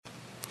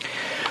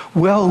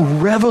Well,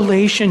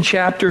 Revelation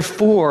chapter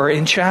 4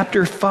 and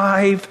chapter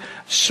 5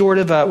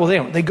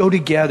 they go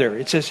together.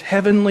 It's this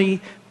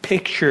heavenly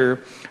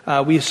picture.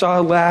 We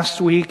saw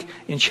last week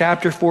in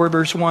chapter 4,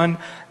 verse 1,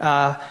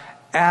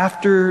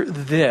 after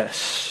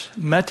this,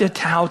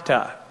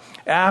 metatauta,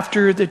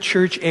 after the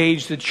church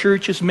age. The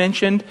church is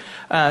mentioned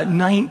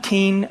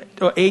 19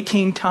 or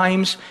 18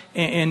 times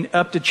in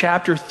up to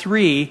chapter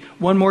 3,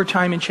 one more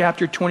time in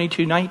chapter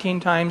 22, 19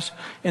 times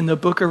in the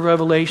book of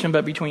Revelation,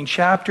 but between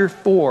chapter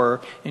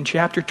 4 and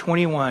chapter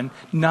 21,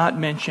 not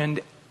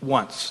mentioned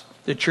once.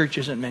 The church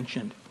isn't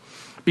mentioned.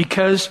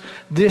 Because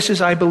this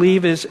is, I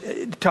believe, is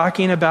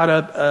talking about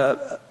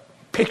a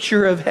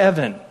picture of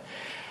heaven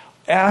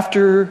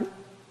after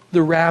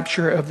the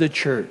rapture of the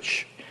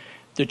church,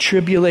 the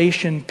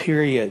tribulation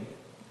period,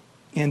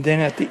 and then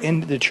at the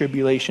end of the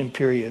tribulation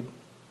period.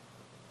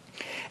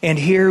 And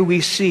here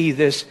we see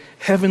this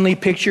heavenly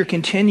picture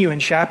continue in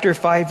chapter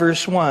 5,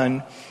 verse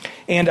 1.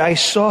 And I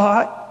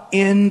saw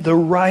in the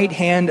right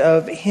hand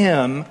of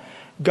him,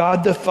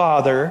 God the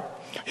Father,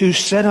 who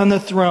sat on the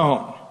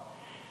throne,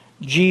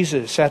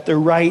 Jesus at the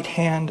right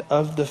hand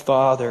of the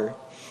Father,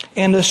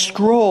 and a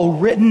scroll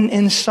written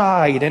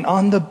inside and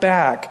on the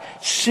back,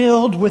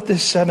 sealed with the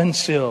 7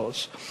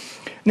 seals.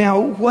 Now,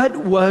 what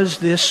was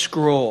this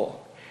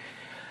scroll?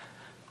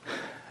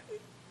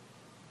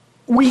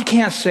 We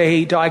can't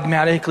say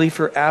dogmatically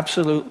for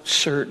absolute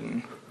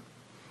certain.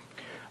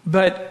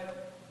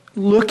 But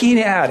looking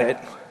at it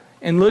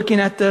and looking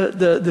at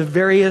the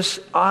various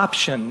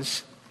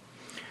options,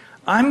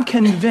 I'm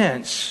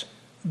convinced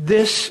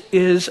this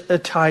is a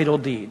title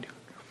deed.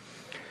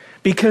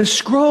 Because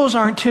scrolls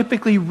aren't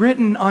typically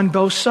written on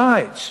both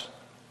sides.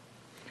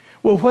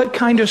 Well, what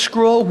kind of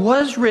scroll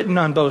was written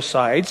on both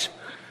sides?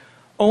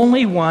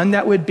 Only one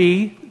that would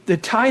be the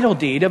title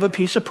deed of a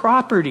piece of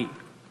property.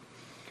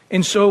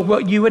 And so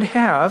what you would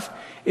have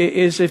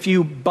is if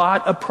you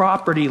bought a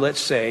property, let's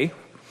say,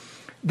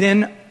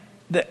 then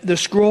the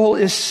scroll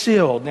is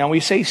sealed. Now we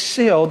say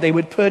sealed, they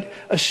would put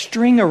a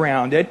string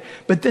around it,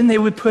 but then they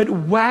would put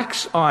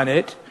wax on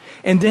it,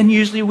 and then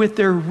usually with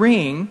their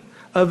ring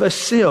of a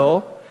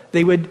seal,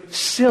 they would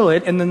seal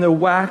it, and then the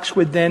wax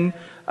would then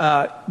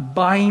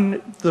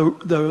bind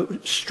the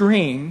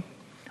string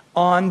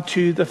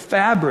onto the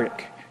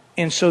fabric.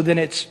 And so then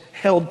it's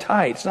held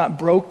tight. It's not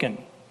broken.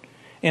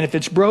 And if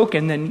it's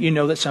broken, then you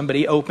know that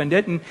somebody opened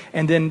it, and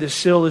then the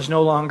seal is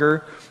no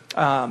longer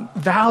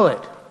valid.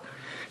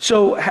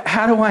 So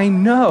how do I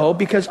know?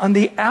 Because on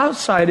the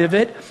outside of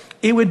it,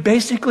 it would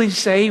basically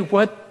say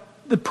what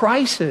the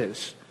price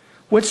is.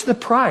 What's the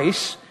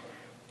price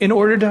in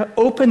order to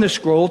open the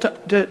scroll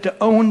to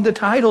own the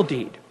title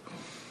deed?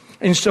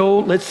 And so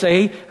let's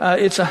say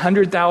it's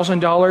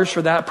 $100,000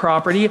 for that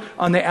property.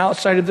 On the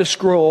outside of the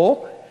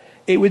scroll,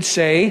 it would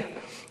say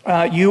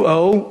you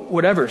owe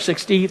whatever,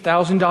 $60,000,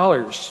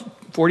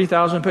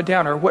 $40,000 put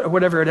down, or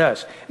whatever it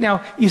is.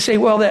 Now you say,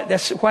 well,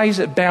 that's why is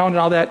it bound and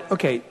all that?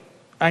 Okay,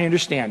 I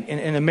understand.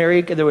 In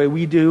America, the way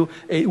we do,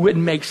 it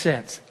wouldn't make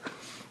sense.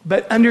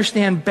 But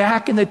understand,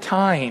 back in the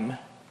time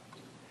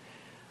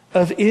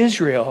of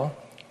Israel,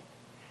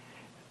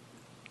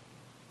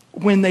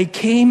 when they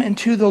came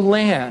into the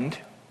land,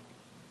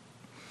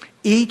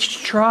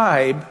 each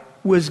tribe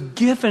was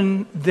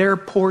given their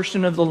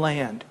portion of the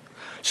land.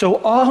 So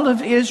all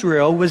of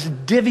Israel was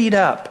divvied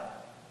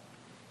up.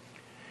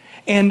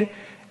 And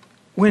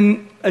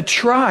when a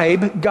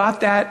tribe got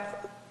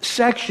that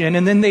section,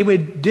 and then they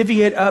would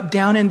divvy it up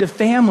down into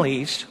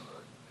families,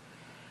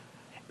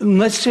 and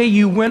let's say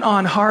you went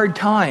on hard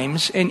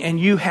times and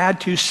you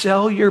had to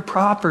sell your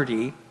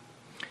property,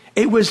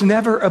 it was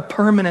never a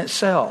permanent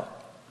sale.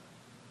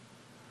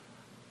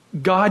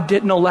 God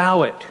didn't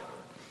allow it.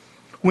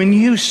 When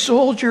you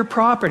sold your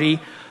property,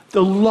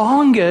 the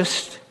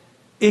longest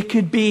it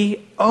could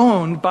be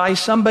owned by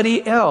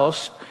somebody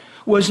else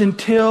was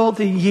until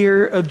the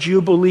year of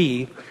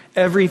Jubilee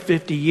every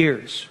 50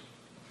 years.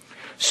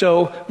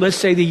 So let's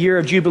say the year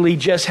of Jubilee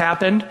just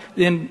happened,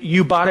 then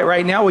you bought it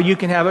right now, well, you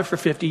can have it for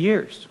 50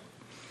 years.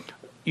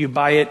 You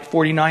buy it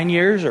 49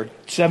 years or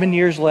 7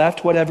 years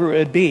left, whatever it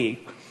would be.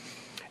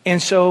 And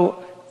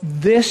so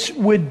this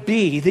would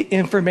be the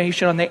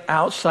information on the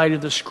outside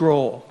of the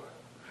scroll.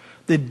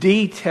 The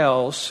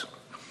details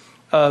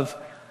of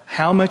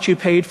how much you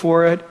paid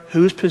for it,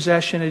 whose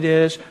possession it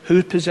is,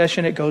 whose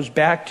possession it goes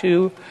back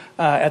to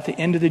at the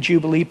end of the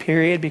Jubilee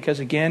period.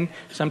 Because again,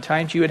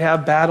 sometimes you would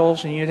have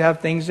battles and you'd have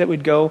things that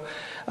would go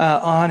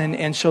on.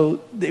 And so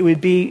it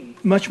would be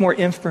much more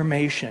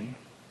information.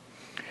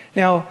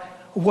 Now,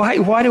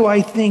 why do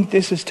I think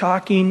this is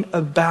talking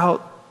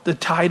about the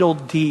title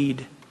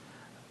deed?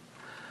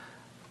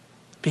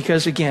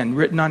 Because again,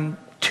 written on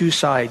two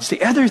sides.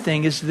 The other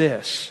thing is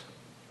this.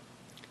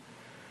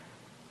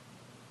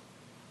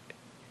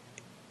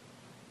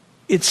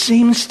 It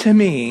seems to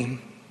me,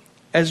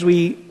 as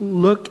we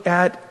look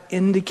at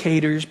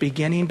indicators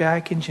beginning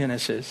back in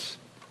Genesis,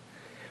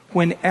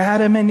 when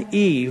Adam and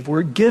Eve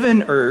were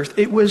given earth,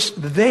 it was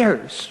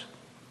theirs.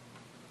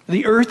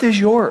 The earth is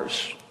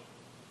yours.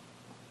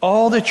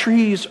 All the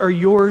trees are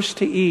yours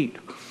to eat.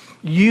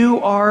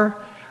 You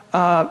are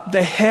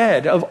the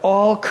head of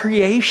all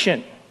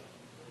creation.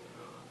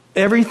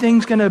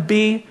 Everything's going to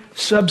be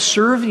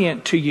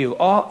subservient to you.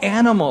 All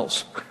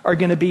animals are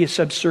going to be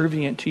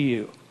subservient to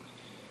you.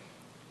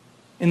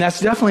 And that's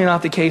definitely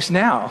not the case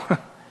now.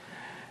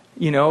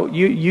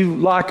 You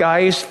lock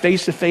eyes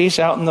face to face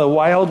out in the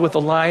wild with a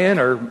lion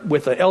or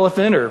with an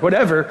elephant or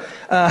whatever.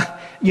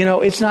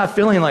 It's not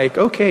feeling like,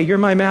 okay, you're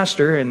my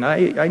master and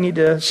I need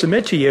to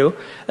submit to you.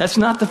 That's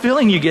not the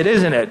feeling you get,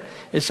 isn't it?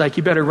 It's like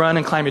you better run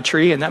and climb a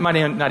tree, and that might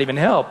not even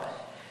help.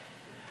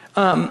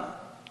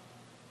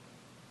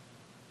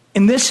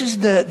 And this is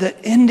the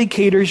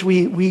indicators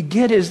we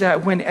get, is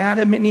that when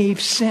Adam and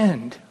Eve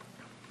sinned,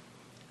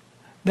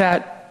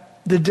 that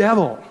the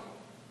devil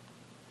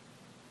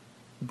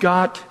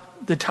got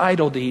the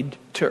title deed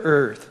to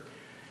earth.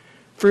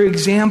 For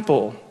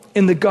example,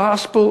 in the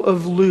Gospel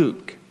of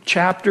Luke,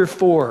 chapter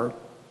 4,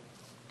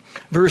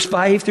 verse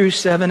 5 through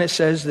 7, it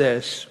says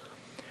this: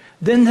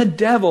 Then the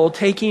devil,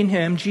 taking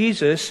him,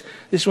 Jesus,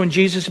 this is when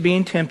Jesus is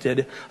being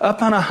tempted,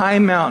 up on a high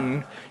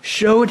mountain,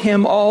 showed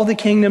him all the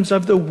kingdoms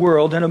of the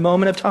world in a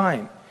moment of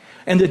time.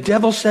 And the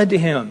devil said to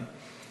him,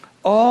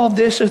 All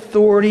this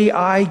authority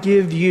I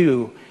give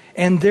you,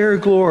 and their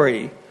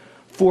glory,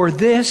 for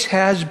this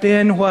has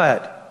been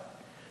what?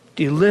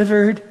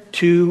 Delivered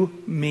to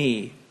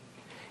me.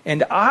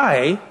 And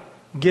I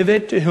give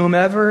it to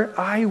whomever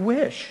I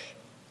wish.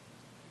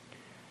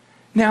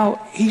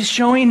 Now, he's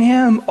showing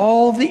him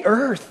all the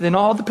earth and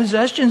all the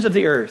possessions of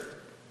the earth.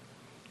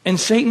 And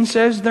Satan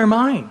says, they're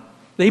mine.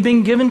 They've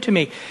been given to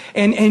me.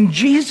 And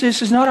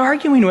Jesus is not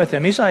arguing with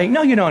him. He's like,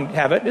 no, you don't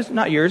have it. It's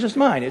not yours. It's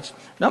mine. It's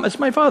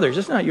my Father's.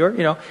 It's not yours.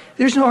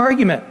 There's no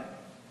argument.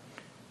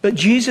 But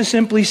Jesus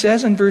simply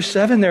says in verse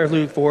 7 there,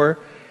 Luke 4,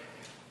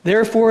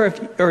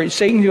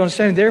 Satan going to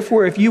say,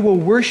 therefore, if you will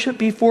worship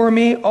before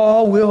me,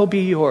 all will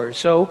be yours.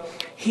 So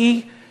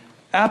he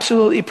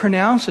absolutely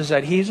pronounces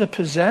that he's a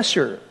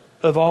possessor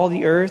of all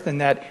the earth,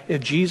 and that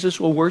if Jesus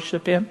will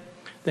worship him,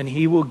 then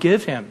he will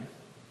give him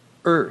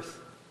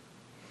earth.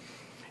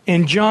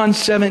 In John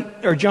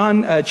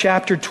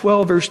chapter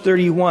 12, verse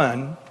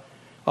 31,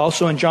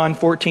 also in John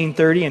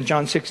 14:30 and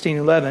John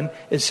 16:11,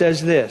 it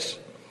says this: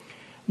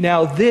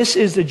 Now this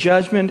is the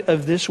judgment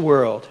of this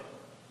world.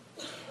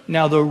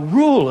 Now the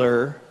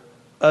ruler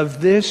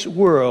of this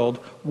world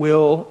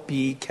will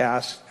be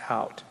cast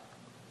out.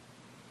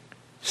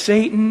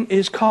 Satan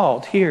is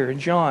called here in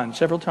John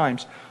several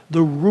times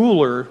the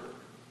ruler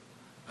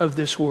of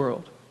this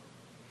world.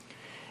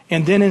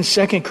 And then in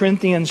 2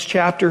 Corinthians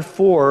chapter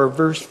 4,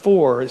 verse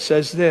 4, it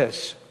says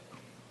this: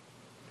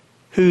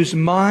 Whose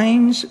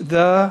minds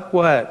the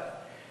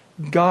what?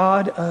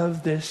 God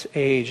of this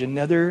age,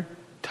 another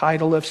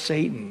title of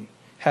Satan,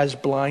 has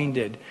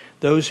blinded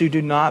those who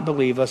do not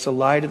believe, lest the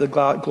light of the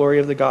glory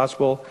of the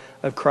gospel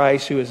of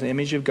Christ, who is the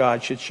image of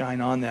God, should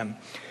shine on them.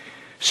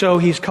 So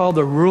he's called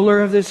the ruler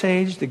of this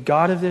age, the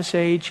God of this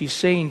age. He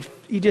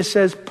just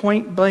says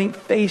point blank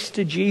face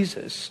to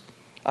Jesus,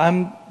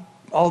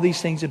 all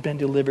these things have been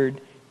delivered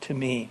to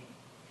me.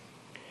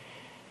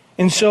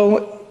 And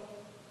so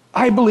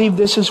I believe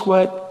this is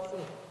what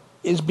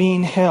is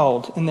being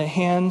held in the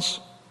hands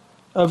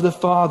of the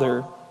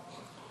Father,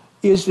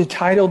 is the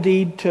title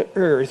deed to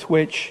earth,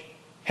 which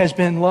has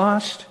been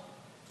lost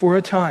for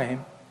a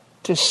time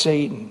to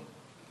Satan.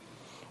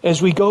 As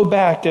we go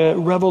back to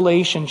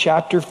Revelation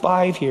chapter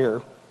 5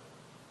 here,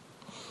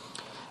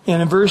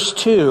 and in verse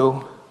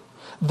 2,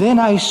 then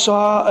I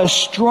saw a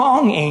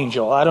strong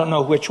angel. I don't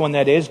know which one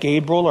that is,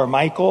 Gabriel or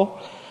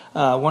Michael,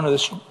 one of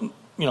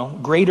the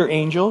greater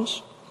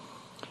angels.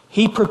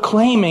 He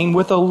proclaiming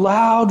with a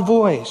loud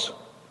voice,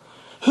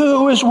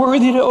 Who is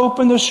worthy to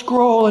open the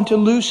scroll and to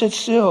loose its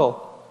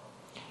seal?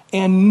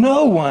 And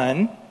no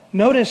one,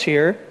 notice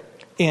here,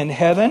 in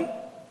heaven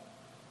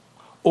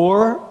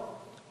or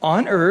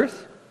on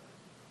earth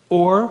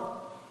or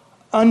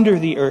under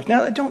the earth.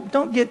 Now,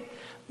 don't get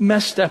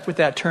messed up with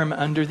that term,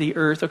 under the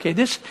earth. Okay,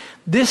 this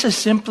is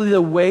simply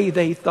the way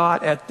they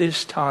thought at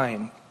this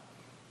time.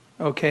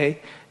 Okay,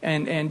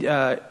 and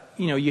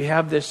you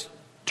have this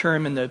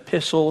term in the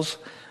epistles,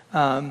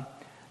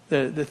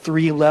 the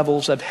three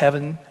levels of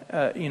heaven.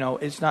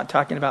 It's not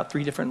talking about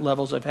three different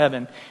levels of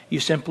heaven. You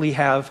simply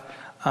have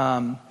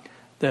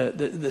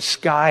the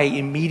sky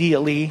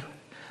immediately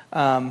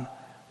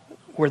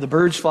where the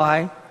birds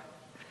fly,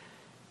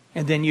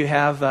 and then you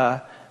have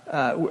the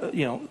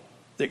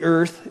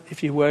earth,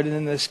 if you would, and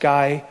then the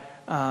sky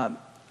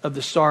of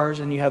the stars,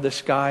 and you have the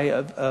sky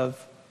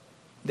of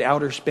the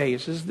outer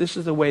space. This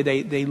is the way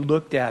they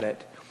looked at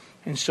it.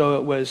 And so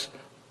it was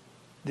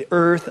the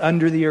earth,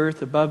 under the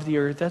earth, above the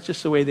earth. That's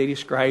just the way they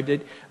described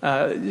it.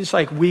 Just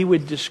like we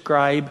would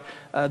describe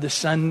the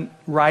sun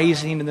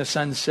rising and the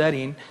sun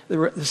setting.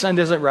 The sun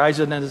doesn't rise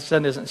and then the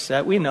sun doesn't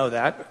set. We know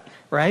that,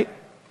 right?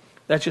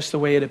 That's just the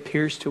way it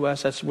appears to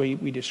us. That's the way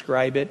we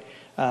describe it.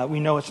 We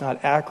know it's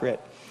not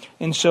accurate.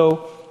 And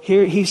so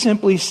here he's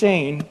simply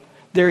saying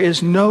there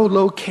is no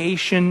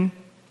location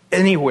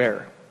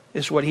anywhere,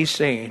 is what he's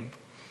saying,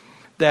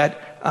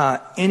 that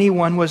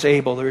anyone was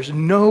able. There's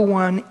no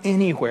one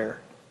anywhere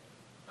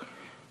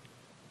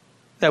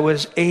that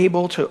was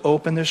able to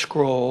open the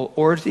scroll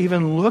or to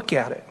even look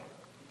at it.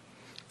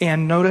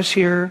 And notice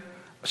here,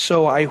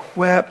 so I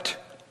wept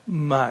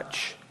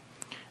much.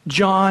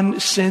 John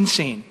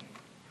sensing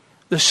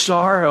the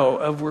sorrow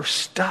of we're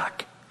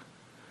stuck.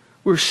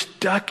 We're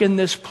stuck in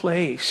this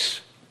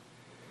place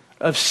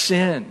of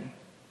sin,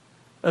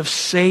 of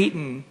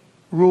Satan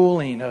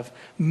ruling, of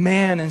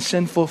man and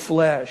sinful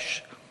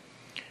flesh.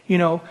 You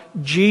know,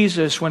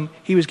 Jesus, when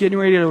he was getting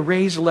ready to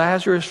raise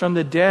Lazarus from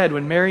the dead,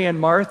 when Mary and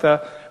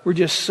Martha were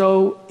just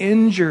so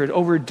injured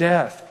over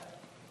death,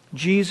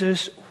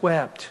 Jesus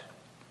wept.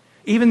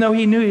 Even though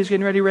he knew he was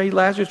getting ready to raise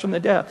Lazarus from the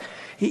dead.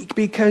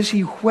 Because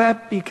he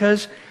wept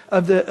because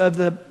of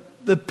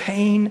the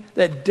pain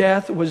that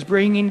death was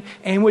bringing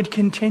and would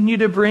continue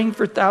to bring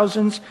for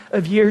thousands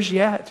of years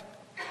yet.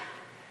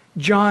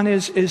 John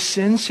is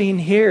sensing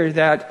here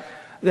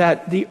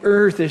that the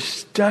earth is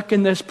stuck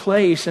in this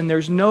place and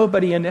there's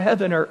nobody in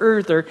heaven or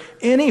earth or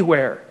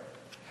anywhere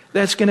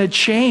that's going to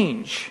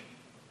change.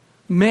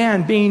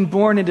 Man being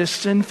born into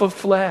sinful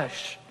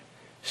flesh.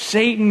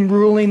 Satan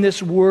ruling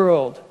this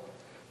world.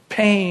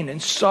 Pain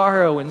and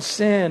sorrow and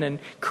sin and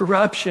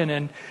corruption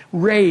and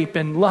rape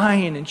and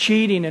lying and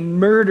cheating and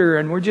murder,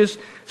 and we're just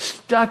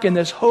stuck in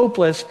this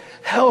hopeless,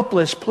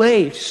 helpless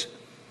place.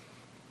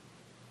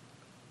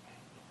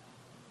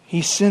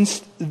 He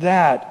sensed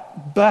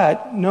that,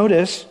 but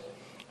notice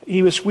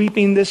he was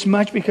weeping this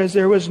much because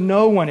there was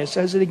no one, it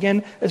says it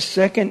again a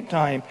second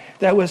time,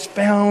 that was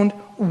found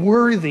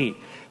worthy.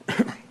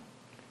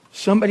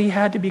 Somebody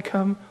had to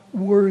become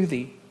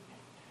worthy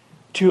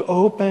to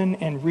open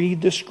and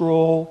read the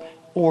scroll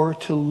or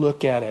to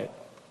look at it.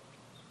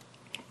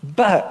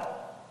 But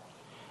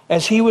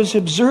as he was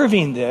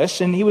observing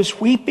this and he was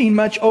weeping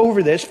much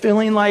over this,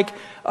 feeling like,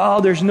 oh,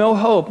 there's no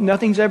hope,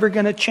 nothing's ever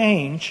going to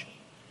change.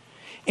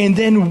 And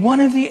then one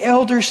of the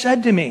elders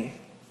said to me,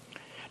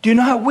 "Do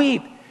not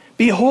weep.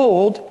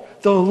 Behold,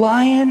 the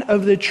Lion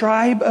of the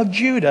tribe of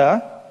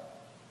Judah,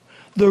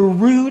 the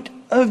Root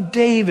of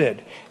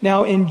David."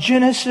 Now in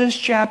Genesis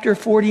chapter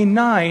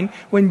 49,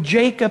 when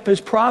Jacob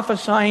is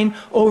prophesying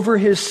over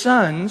his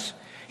sons,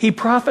 he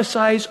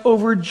prophesies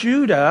over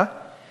Judah,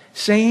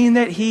 saying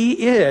that he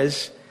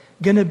is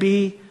going to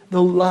be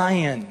the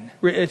lion.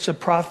 It's a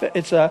prophet.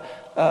 It's a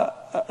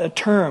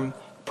term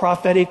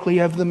prophetically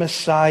of the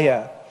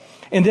Messiah.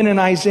 And then in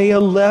Isaiah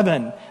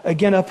 11,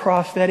 again a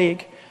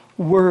prophetic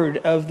word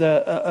of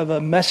a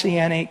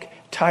messianic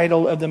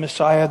title of the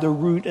Messiah, the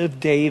Root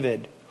of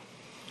David.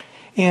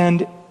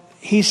 And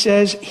he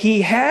says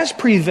he has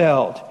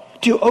prevailed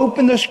to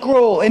open the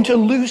scroll and to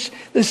loose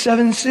the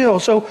seven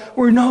seals. So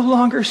we're no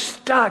longer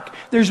stuck.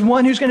 There's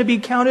one who's going to be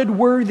counted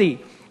worthy.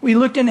 We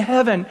looked in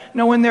heaven,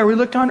 no one there. We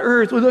looked on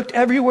earth. We looked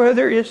everywhere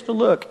there is to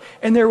look,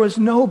 and there was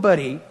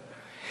nobody.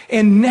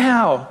 And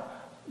now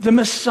the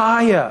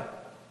Messiah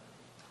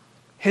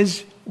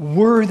is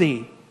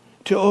worthy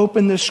to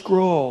open the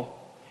scroll.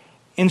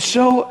 And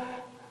so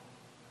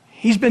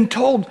he's been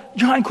told,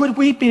 "John, quit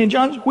weeping." And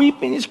John's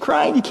weeping. He's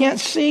crying. He can't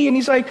see. And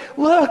he's like,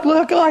 look,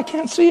 oh, I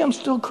can't see. I'm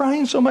still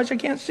crying so much I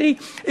can't see.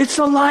 It's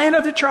the Lion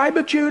of the tribe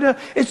of Judah.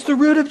 It's the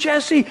Root of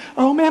Jesse.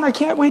 Oh, man, I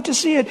can't wait to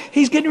see it.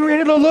 He's getting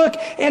ready to look.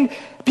 And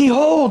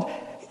behold,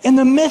 in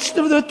the midst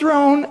of the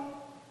throne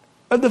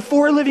of the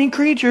four living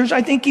creatures,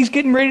 I think he's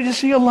getting ready to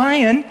see a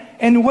lion.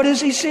 And what does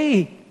he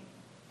see?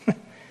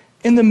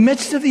 In the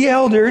midst of the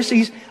elders,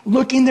 he's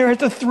looking there at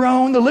the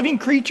throne, the living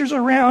creatures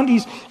around.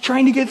 He's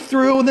trying to get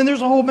through, and then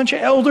there's a whole bunch of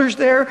elders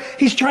there.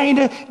 He's trying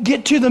to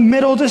get to the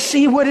middle to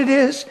see what it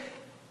is.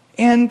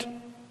 And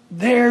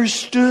there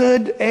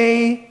stood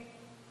a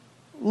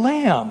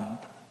lamb,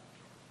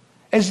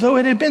 as though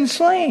it had been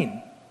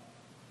slain,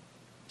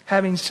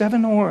 having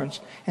 7 horns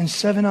and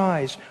 7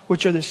 eyes,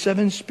 which are the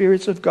 7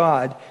 spirits of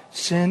God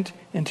sent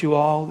into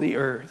all the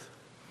earth.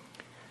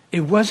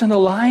 It wasn't a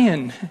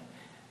lion.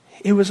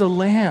 It was a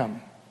lamb.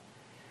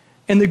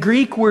 And the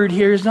Greek word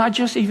here is not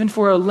just even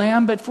for a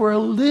lamb, but for a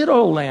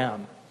little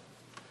lamb.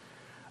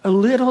 A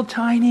little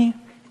tiny,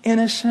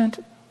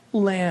 innocent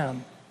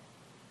lamb.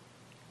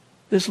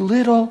 This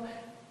little,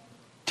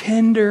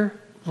 tender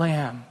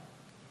lamb.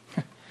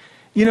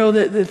 You know,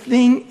 the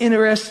thing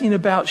interesting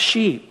about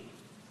sheep,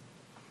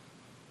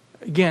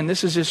 again,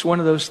 this is just one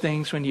of those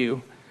things when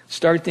you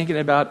start thinking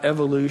about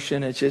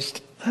evolution, it's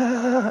just,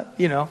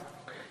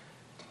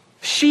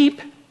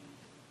 sheep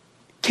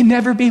can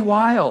never be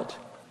wild.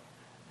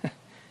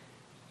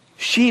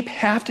 Sheep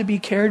have to be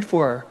cared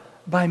for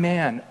by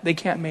man. They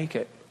can't make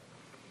it.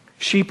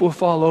 Sheep will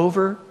fall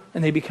over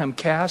and they become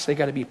cast. They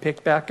got to be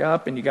picked back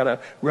up and you got to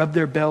rub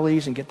their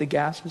bellies and get the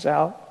gases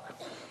out.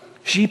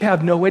 Sheep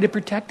have no way to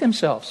protect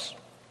themselves.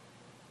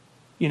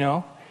 You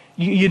know,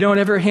 you don't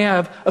ever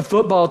have a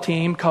football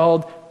team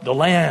called the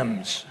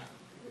Lambs.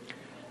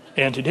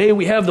 And today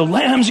we have the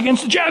Lambs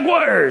against the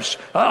Jaguars.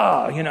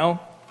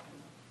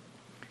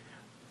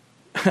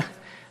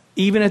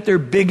 Even at their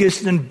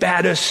biggest and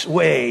baddest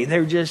way,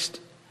 they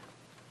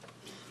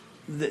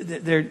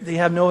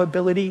have no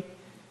ability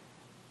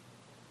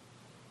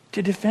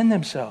to defend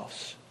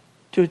themselves,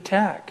 to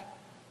attack.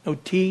 No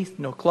teeth,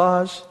 no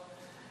claws,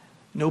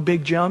 No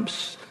big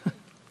jumps.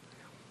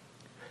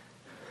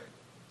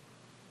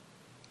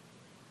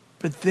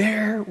 But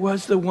there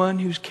was the one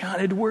who's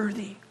counted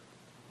worthy.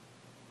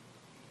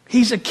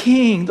 He's a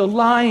king, the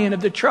Lion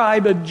of the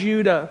tribe of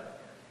Judah.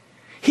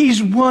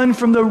 He's one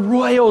from the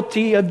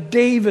royalty of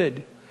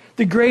David,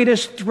 the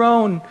greatest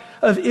throne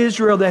of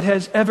Israel that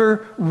has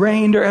ever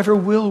reigned or ever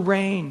will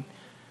reign,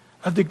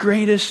 of the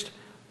greatest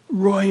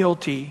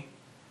royalty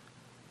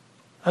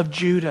of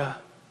Judah,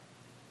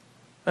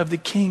 of the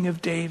King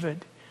of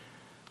David,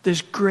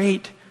 this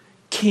great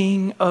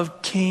King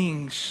of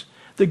kings,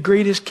 the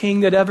greatest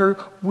king that ever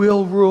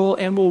will rule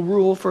and will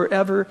rule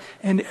forever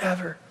and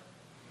ever.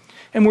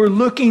 And we're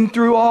looking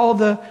through all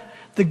the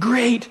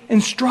great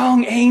and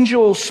strong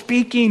angels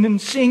speaking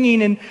and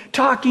singing and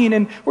talking,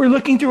 and we're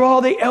looking through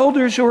all the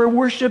elders who are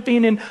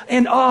worshiping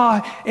in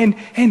awe,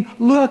 and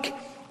look,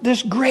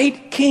 this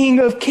great King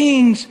of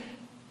kings,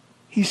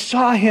 he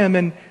saw him,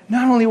 and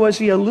not only was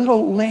he a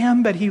little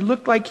lamb, but he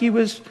looked like he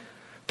was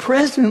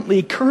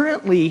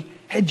currently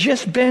had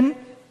just been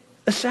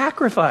a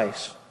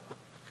sacrifice.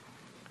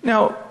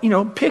 Now,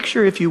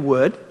 picture, if you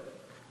would,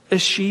 a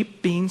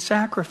sheep being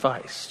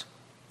sacrificed.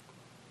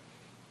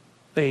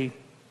 They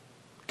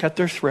cut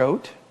their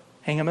throat,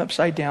 hang them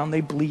upside down,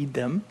 they bleed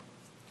them.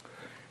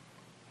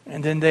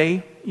 And then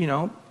they,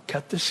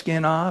 cut the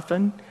skin off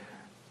and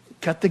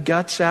cut the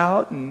guts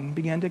out and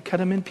began to cut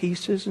them in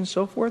pieces and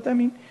so forth. I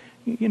mean,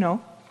 you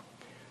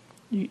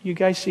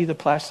guys see the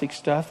plastic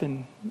stuff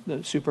in the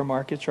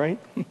supermarkets, right?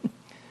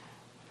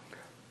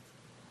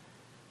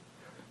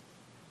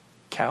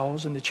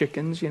 Cows and the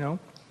chickens,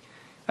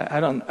 I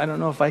don't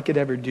know if I could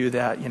ever do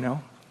that,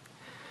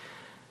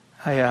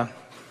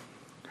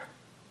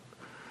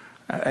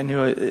 I knew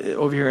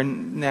over here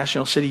in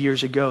National City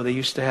years ago, they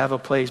used to have a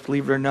place,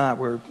 believe it or not,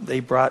 where they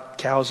brought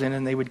cows in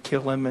and they would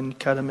kill them and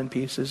cut them in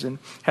pieces, and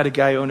had a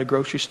guy own a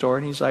grocery store,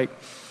 and he's like,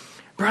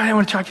 "Brian, I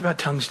want to talk to you about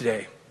tongues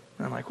today."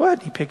 And I'm like,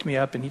 "What?" He picked me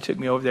up and he took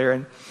me over there,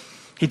 and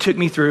he took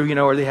me through,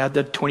 where they had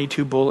the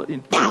 22 bullet,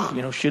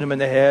 shoot them in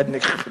the head, and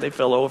they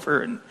fell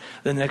over, and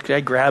then the next guy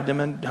grabbed them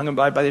and hung them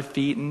by their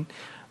feet, and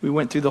we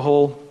went through the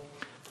whole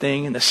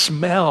thing, and the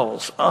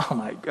smells, oh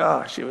my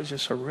gosh, it was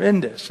just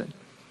horrendous. And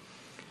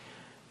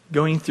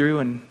going through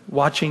and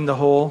watching the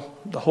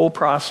whole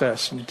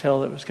process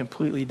until it was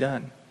completely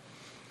done.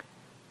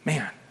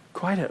 Man,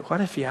 quite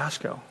a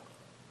fiasco.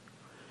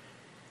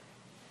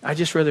 I'd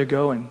just rather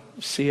go and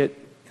see it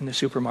in the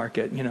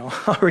supermarket,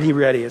 already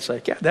ready. It's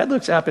like, yeah, that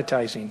looks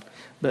appetizing.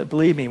 But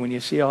believe me, when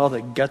you see all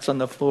the guts on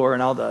the floor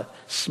and all the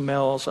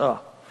smells,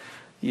 I'll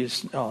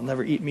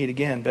never eat meat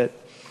again. But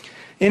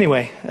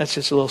anyway, that's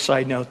just a little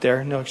side note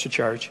there, no extra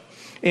charge.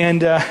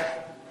 And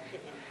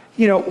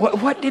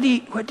what did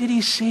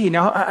he see?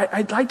 Now,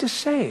 I'd like to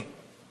say,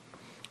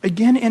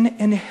 again,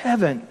 in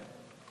heaven,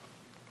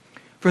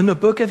 from the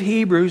book of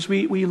Hebrews,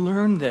 we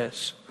learn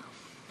this,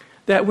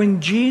 that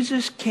when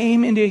Jesus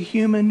came into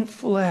human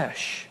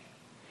flesh,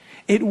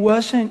 it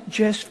wasn't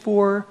just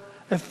for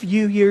a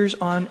few years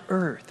on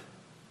earth,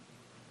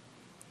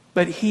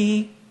 but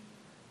he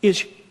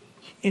is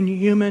in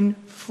human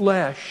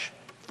flesh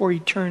for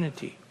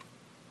eternity.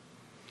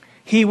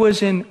 He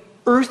was in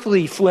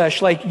earthly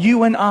flesh like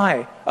you and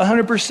I,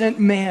 100%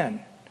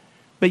 man,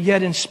 but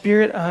yet in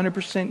spirit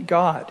 100%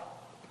 God.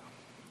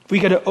 If we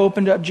could have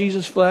opened up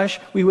Jesus'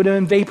 flesh, we would have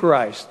been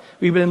vaporized.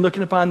 We would have been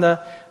looking upon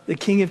the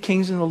King of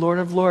kings and the Lord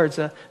of lords,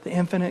 the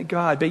infinite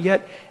God. But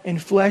yet in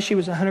flesh he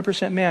was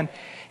 100% man.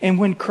 And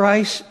when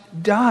Christ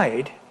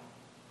died,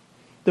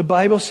 the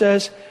Bible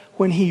says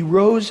when he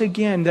rose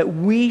again, that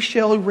we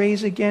shall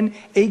raise again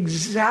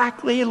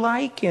exactly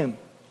like him.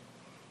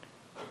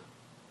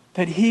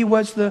 That he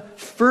was the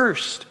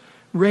first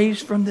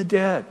raised from the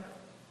dead.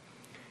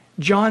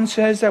 John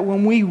says that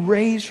when we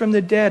raise from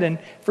the dead, in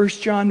 1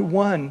 John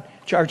 1,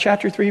 or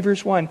chapter 3,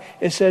 verse 1,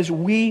 it says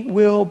we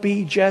will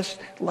be just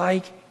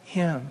like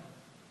him.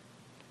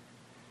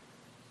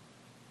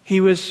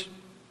 He was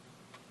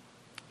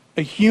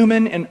a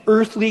human and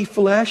earthly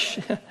flesh,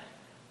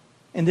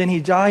 and then he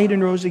died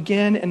and rose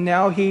again, and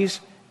now he's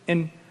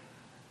in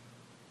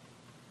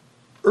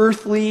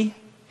earthly,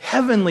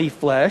 heavenly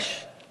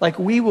flesh, like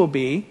we will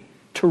be,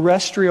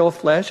 terrestrial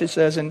flesh, it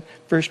says in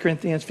 1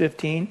 Corinthians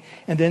 15,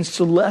 and then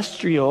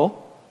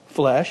celestial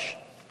flesh.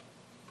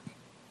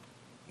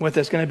 What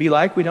that's going to be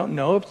like, we don't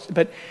know,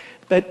 but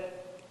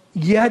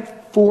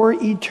yet for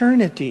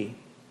eternity,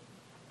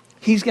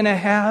 he's going to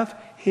have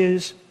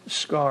his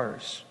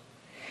scars.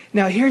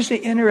 Now, here's the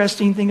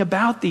interesting thing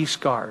about these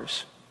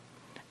scars.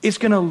 It's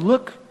going to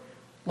look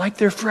like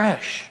they're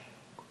fresh.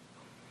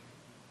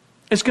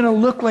 It's going to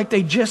look like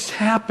they just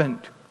happened.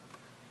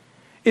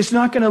 It's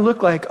not going to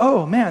look like,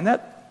 oh man,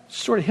 that's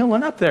sort of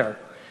healing up there.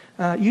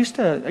 I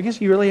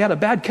guess you really had a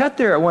bad cut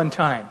there at one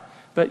time.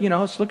 But,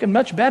 it's looking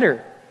much better.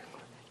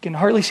 You can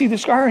hardly see the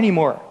scar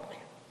anymore.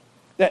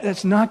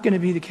 That's not going to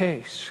be the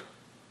case.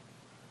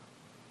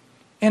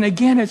 And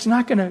again, it's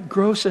not going to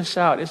gross us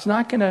out. It's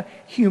not going to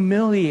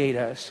humiliate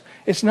us.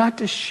 It's not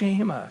to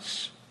shame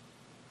us.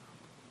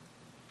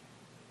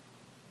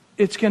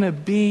 It's going to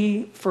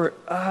be for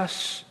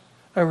us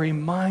a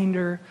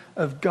reminder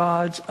of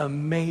God's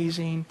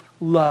amazing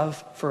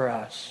love for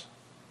us.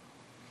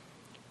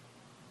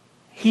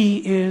 He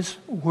is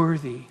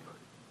worthy.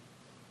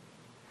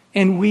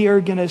 And we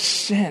are going to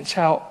sense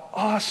how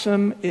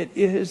awesome it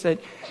is that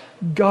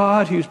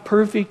God, who's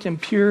perfect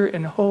and pure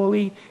and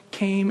holy,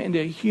 came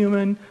into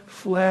human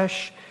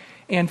flesh,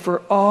 and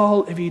for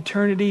all of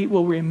eternity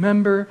will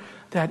remember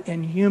that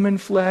in human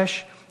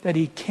flesh that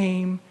he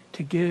came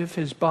to give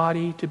his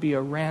body to be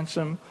a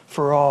ransom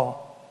for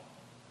all.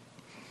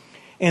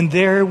 And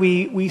there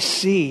we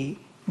see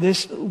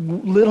this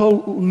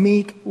little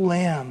meek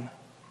lamb,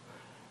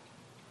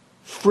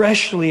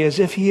 freshly as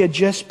if he had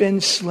just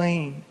been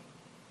slain.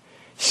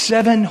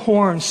 7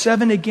 horns,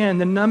 7 again,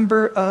 the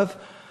number of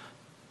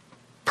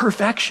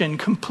perfection,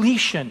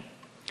 completion.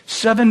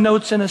 7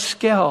 notes in a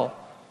scale.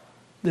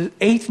 The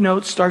 8th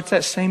note starts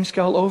that same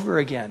scale over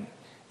again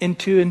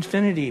into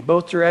infinity,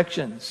 both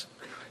directions.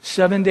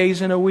 7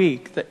 days in a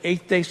week. The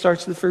 8th day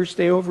starts the first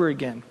day over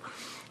again.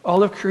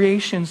 All of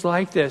creation's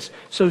like this.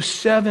 So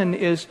 7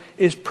 is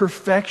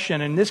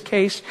perfection. In this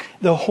case,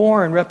 the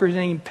horn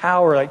representing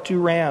power, like 2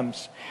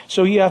 rams.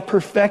 So you have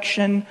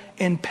perfection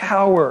and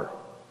power.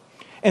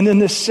 And then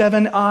the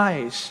 7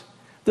 eyes,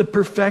 the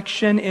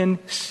perfection in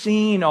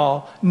seeing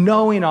all,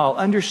 knowing all,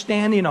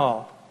 understanding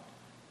all.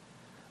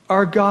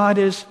 Our God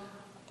is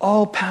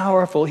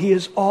all-powerful. He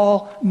is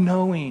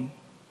all-knowing.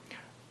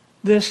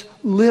 This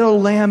little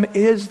lamb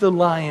is the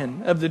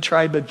Lion of the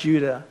tribe of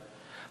Judah.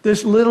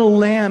 This little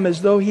lamb,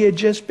 as though he had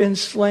just been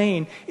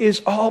slain,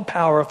 is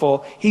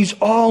all-powerful. He's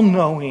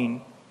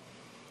all-knowing.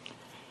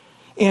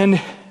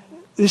 And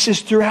this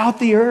is throughout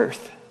the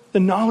earth. The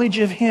knowledge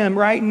of him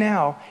right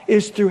now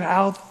is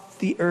throughout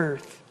the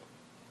earth.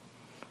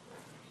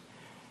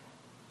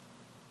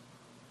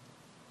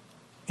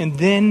 And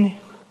then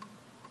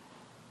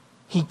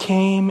he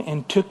came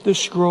and took the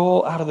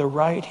scroll out of the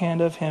right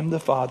hand of him, the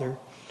Father,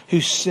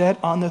 who sat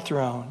on the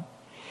throne.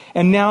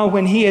 And now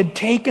when he had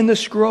taken the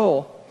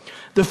scroll,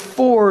 the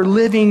 4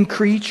 living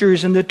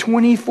creatures and the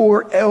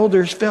 24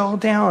 elders fell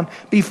down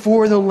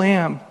before the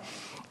Lamb,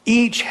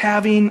 each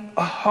having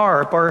a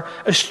harp or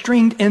a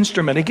stringed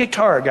instrument, a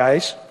guitar,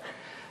 guys.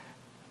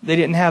 They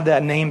didn't have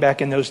that name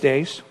back in those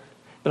days,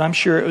 but I'm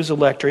sure it was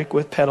electric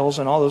with pedals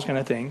and all those kind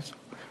of things.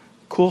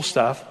 Cool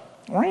stuff.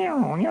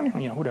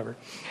 Whatever.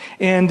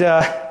 And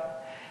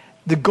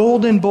the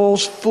golden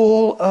bowls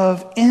full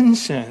of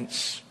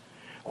incense,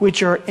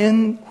 which are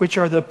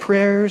the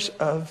prayers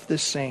of the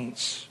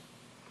saints.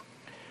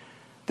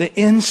 The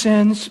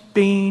incense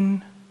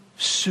being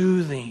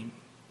soothing,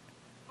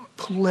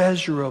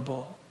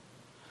 pleasurable,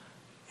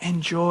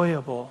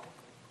 enjoyable.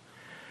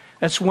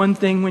 That's one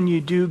thing when you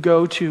do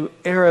go to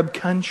Arab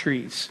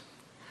countries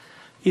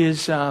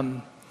is,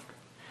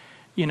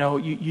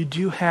 you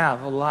do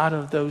have a lot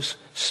of those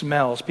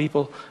smells.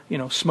 People,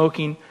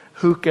 smoking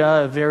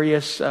hookah,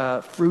 various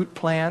fruit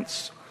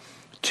plants,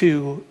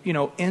 to,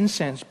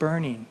 incense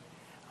burning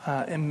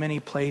in many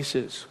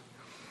places.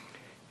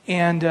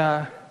 And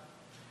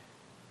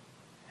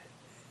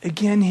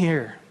again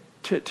here,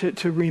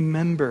 to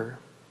remember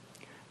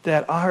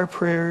that our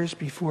prayers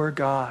before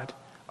God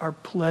are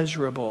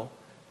pleasurable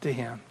to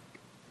him.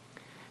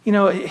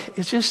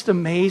 It's just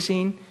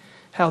amazing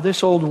how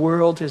this old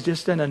world has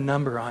just done a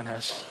number on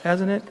us,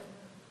 hasn't it?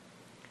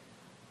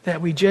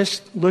 That we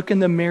just look in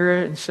the mirror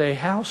and say,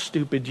 how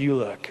stupid you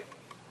look.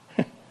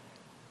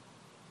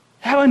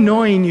 How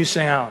annoying you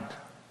sound.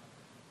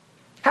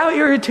 How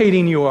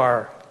irritating you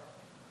are.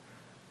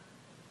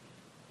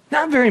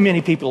 Not very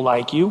many people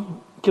like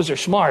you because they're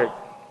smart.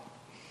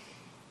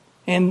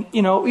 And,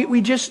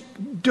 we just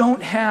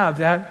don't have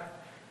that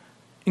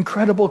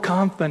incredible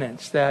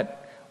confidence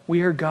that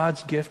we are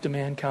God's gift to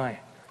mankind.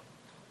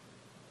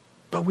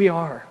 But we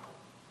are.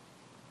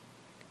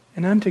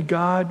 And unto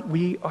God,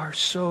 we are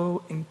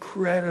so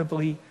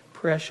incredibly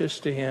precious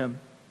to him.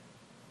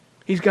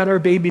 He's got our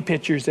baby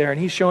pictures there, and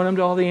he's showing them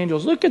to all the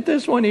angels. Look at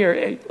this one here.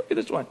 Hey, look at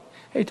this one.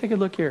 Hey, take a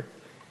look here.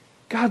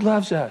 God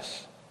loves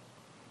us.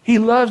 He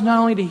loves not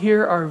only to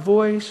hear our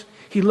voice,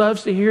 he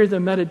loves to hear the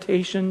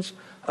meditations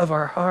of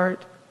our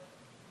heart.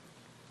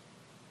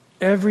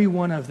 Every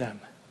one of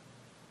them.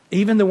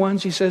 Even the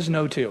ones he says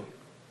no to.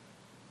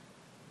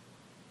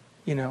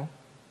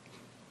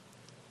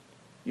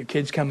 Your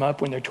kids come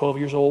up when they're 12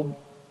 years old.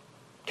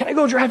 Can I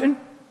go driving?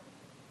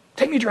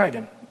 Take me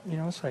driving.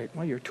 It's like,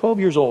 well, you're 12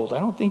 years old. I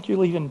don't think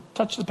you'll even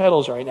touch the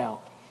pedals right now.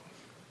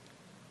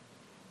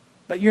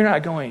 But you're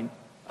not going,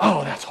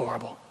 oh, that's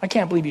horrible. I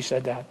can't believe you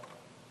said that.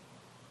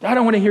 I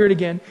don't want to hear it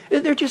again.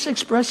 They're just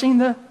expressing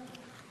the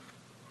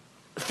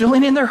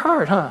feeling in their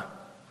heart, huh?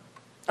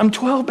 I'm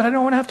 12, but I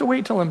don't want to have to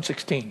wait till I'm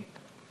 16.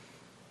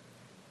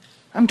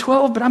 I'm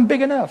 12, but I'm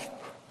big enough.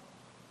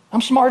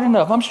 I'm smart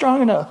enough. I'm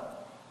strong enough.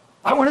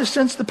 I want to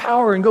sense the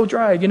power and go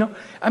drive,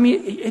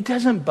 it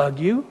doesn't bug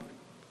you.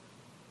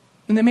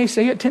 And they may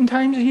say it 10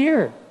 times a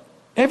year,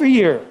 every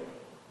year.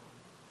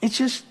 It's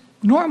just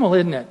normal,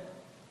 isn't it?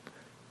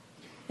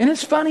 And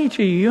it's funny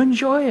to you. You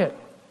enjoy it.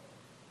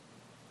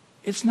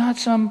 It's not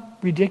some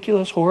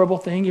ridiculous, horrible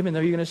thing, even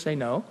though you're going to say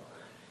no.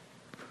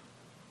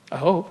 I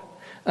hope.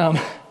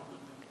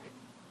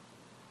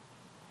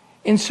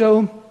 And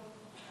so,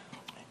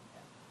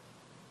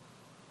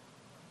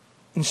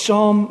 in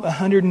Psalm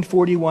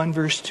 141,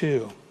 verse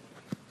 2,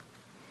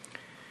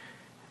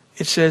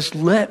 it says,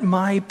 "Let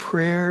my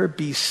prayer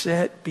be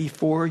set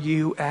before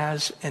you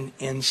as an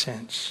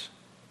incense,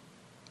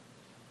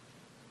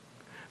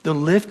 the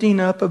lifting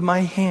up of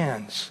my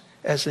hands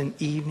as an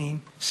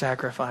evening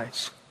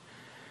sacrifice."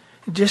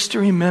 Just to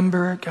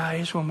remember,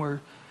 guys, when we're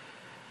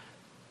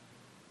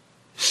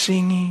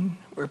singing,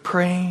 we're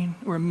praying,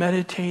 we're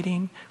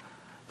meditating,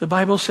 the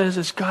Bible says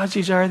it's God's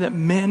desire that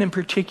men in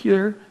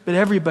particular, but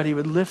everybody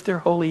would lift their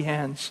holy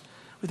hands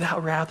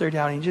without wrath or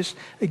doubting. Just,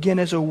 again,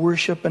 as a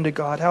worship unto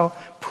God, how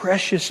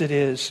precious it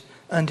is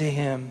unto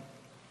Him.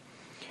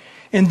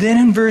 And then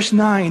in verse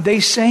 9, they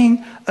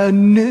sang a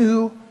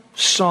new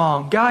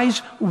song. Guys,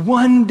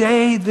 one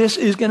day this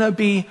is going to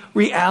be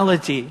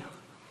reality.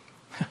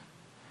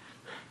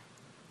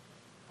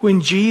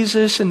 When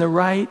Jesus, in the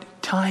right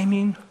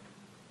timing,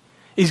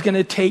 is going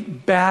to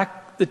take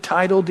back the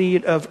title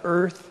deed of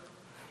earth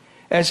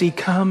as He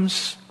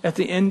comes at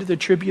the end of the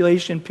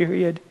tribulation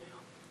period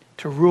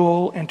to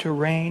rule and to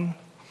reign,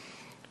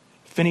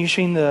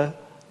 finishing the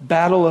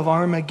battle of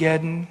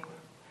Armageddon.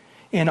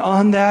 And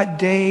on that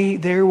day,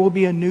 there will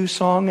be a new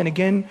song. And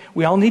again,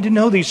 we all need to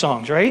know these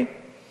songs, right?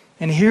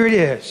 And here it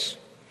is.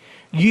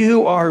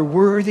 "You are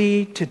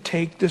worthy to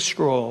take the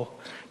scroll,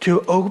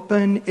 to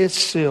open its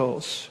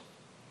seals."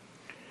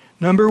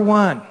 Number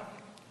one,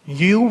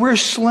 you were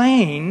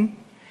slain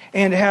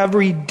and have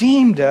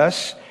redeemed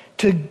us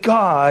to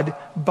God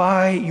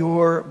by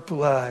your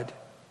blood.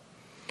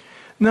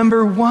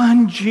 Number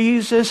one,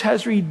 Jesus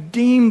has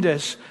redeemed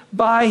us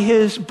by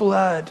His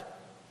blood.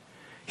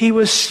 He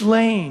was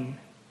slain.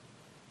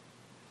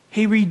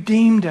 He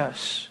redeemed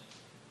us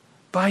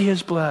by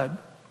His blood.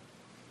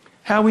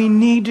 How we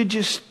need to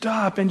just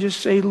stop and just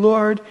say,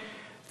 "Lord,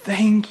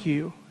 thank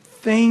you.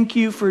 Thank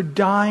you for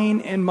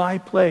dying in my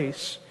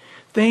place.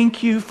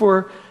 Thank you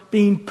for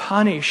being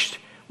punished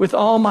with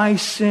all my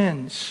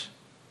sins,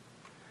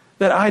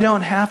 that I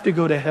don't have to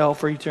go to hell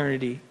for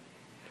eternity,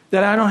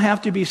 that I don't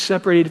have to be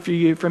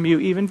separated from you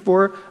even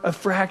for a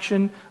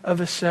fraction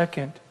of a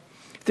second.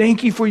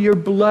 Thank you for your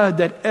blood,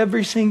 that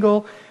every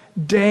single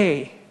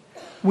day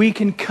we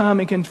can come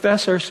and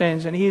confess our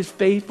sins, and He is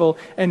faithful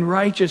and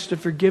righteous to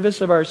forgive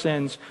us of our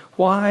sins."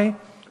 Why?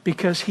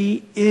 Because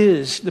He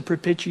is the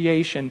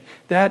propitiation.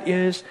 That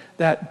is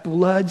that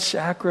blood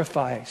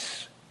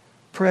sacrifice.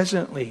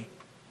 Presently,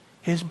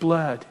 His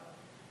blood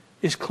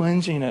is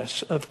cleansing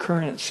us of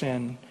current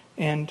sin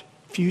and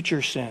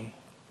future sin.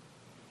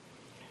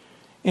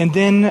 And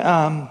then,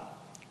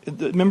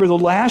 remember the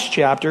last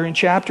chapter, in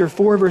chapter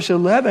 4, verse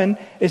 11,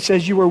 it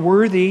says you were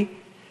worthy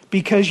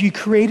because you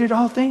created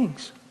all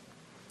things.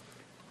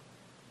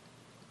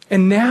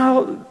 And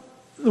now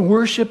the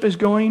worship is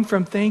going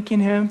from thanking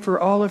Him for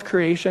all of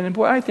creation. And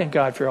boy, I thank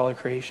God for all of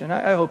creation.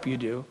 I hope you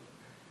do.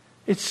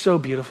 It's so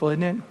beautiful,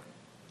 isn't it?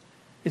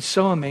 It's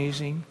so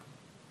amazing.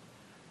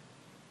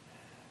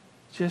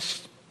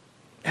 Just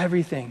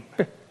everything.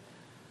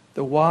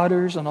 The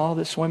waters and all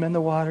that swim in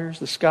the waters,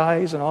 the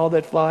skies and all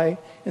that fly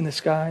in the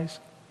skies,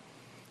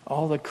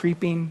 all the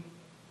creeping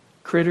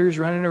critters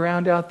running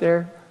around out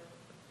there.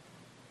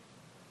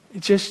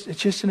 It's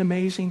just an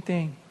amazing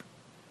thing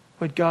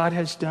what God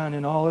has done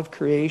in all of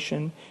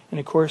creation, and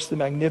of course the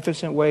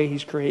magnificent way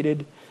He's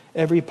created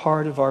every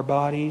part of our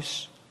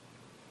bodies,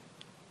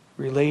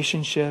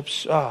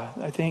 relationships.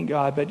 I thank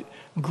God. But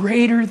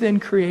greater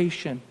than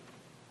creation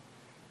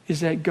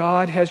is that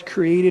God has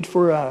created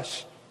for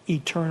us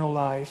eternal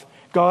life.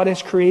 God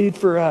has created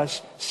for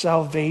us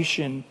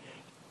salvation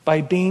by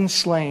being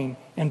slain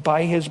and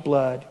by His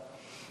blood.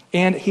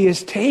 And He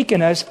has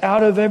taken us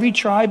out of every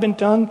tribe and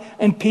tongue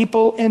and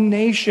people and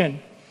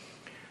nation.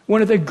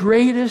 One of the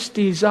greatest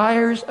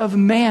desires of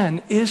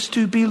man is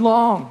to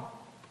belong.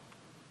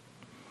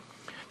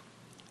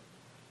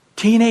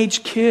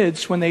 Teenage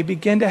kids, when they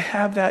begin to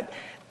have that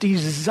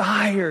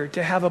desire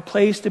to have a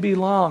place to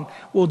belong,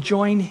 will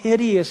join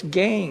hideous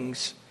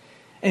gangs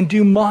and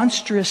do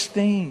monstrous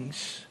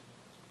things.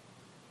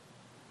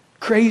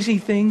 Crazy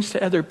things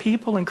to other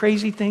people and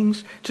crazy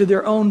things to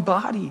their own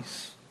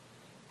bodies.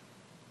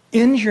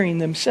 Injuring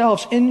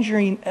themselves,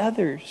 injuring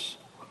others.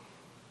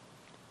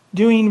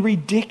 Doing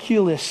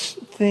ridiculous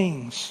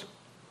things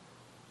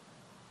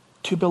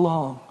to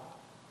belong.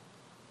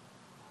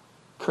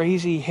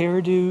 Crazy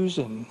hairdos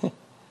and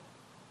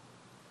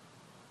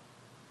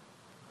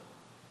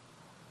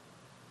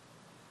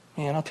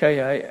man, I'll tell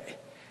you,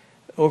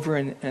 over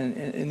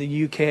in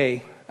the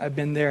UK, I've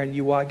been there, and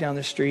you walk down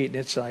the street and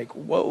it's like,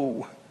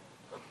 whoa.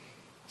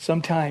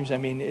 Sometimes, I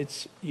mean,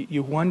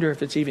 you wonder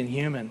if it's even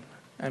human.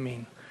 I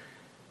mean,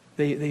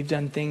 they've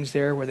done things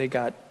there where they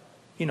got,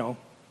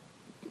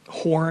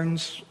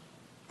 horns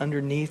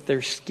underneath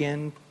their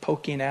skin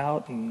poking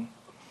out, and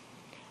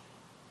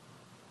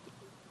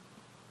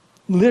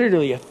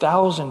literally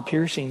 1,000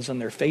 piercings on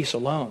their face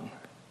alone.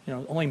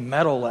 Only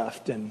metal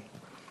left, and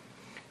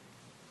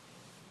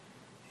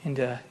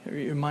it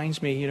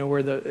reminds me, where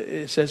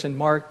it says in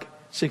Mark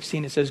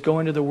 16, it says, go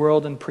into the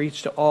world and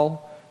preach to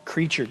all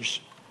creatures.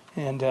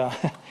 And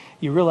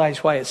you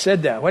realize why it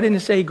said that. Why didn't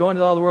it say go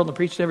into all the world and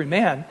preach to every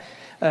man?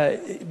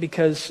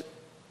 Because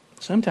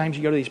sometimes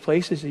you go to these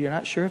places and you're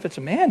not sure if it's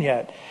a man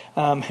yet.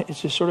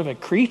 It's just sort of a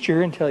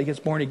creature until he gets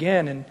born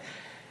again.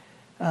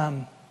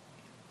 But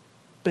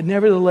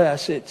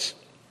nevertheless,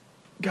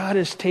 God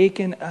has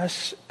taken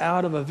us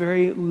out of a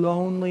very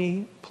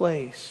lonely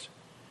place.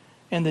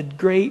 And the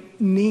great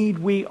need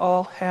we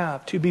all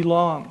have to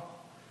belong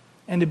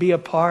and to be a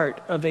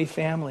part of a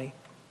family.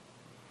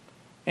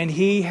 And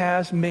He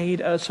has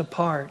made us a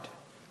part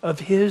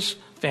of His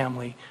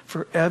family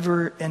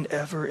forever and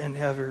ever and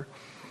ever.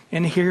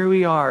 And here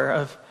we are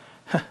of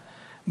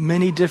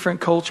many different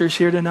cultures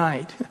here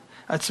tonight.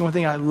 That's one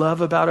thing I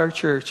love about our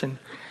church. And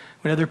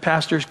when other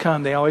pastors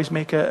come, they always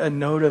make a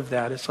note of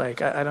that. It's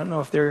like, I don't know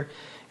if there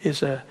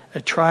is a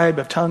tribe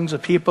of tongues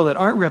of people that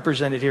aren't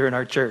represented here in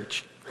our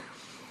church.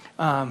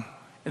 And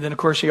then, of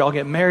course, you all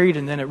get married,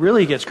 and then it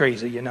really gets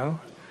crazy, you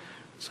know.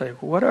 It's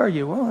like, what are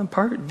you? Well, I'm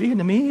part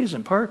Vietnamese,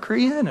 and part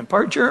Korean, and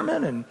part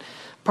German, and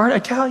part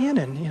Italian,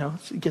 and, you know,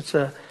 it gets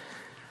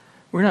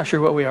we're not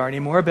sure what we are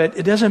anymore, but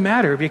it doesn't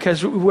matter,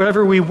 because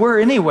whatever we were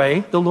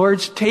anyway, the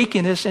Lord's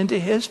taken us into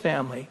His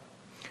family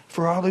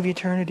for all of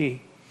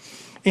eternity.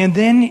 And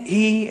then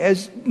He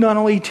has not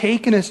only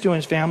taken us to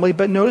His family,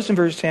 but notice in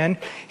verse 10,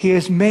 He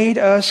has made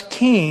us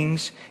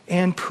kings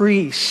and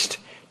priests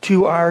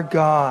to our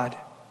God.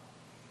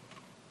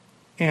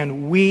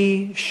 And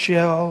we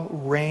shall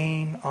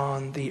reign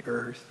on the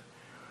earth.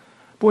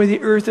 Boy,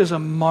 the earth is a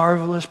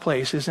marvelous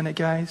place, isn't it,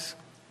 guys?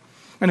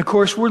 And of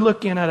course, we're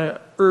looking at an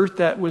earth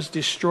that was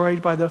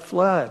destroyed by the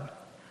flood.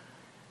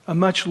 A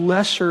much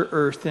lesser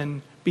earth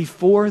than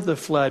before the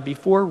flood,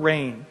 before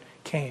rain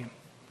came.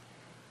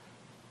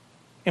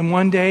 And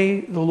one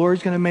day, the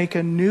Lord's going to make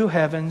a new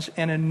heavens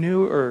and a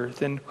new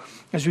earth. And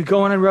as we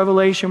go on in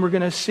Revelation, we're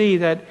going to see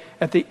that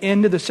at the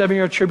end of the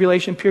 7-year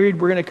tribulation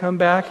period, we're going to come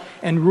back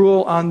and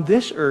rule on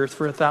this earth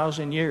for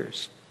 1,000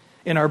 years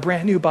in our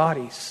brand new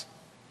bodies.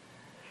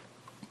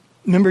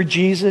 Remember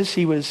Jesus?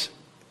 He was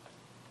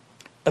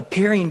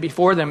appearing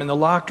before them in the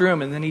locked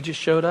room, and then He just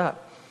showed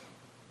up.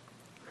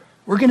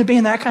 We're going to be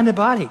in that kind of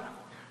body.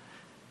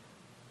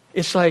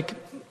 It's like,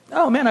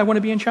 oh man, I want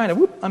to be in China.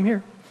 Whoop, I'm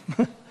here.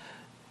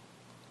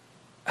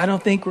 I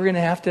don't think we're going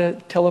to have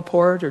to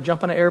teleport or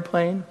jump on an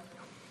airplane.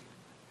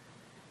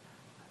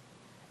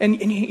 And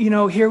you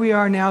know, here we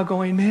are now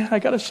going, man, I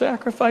got to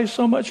sacrifice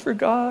so much for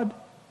God.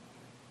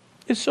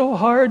 It's so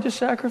hard to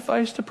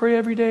sacrifice to pray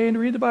every day and to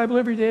read the Bible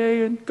every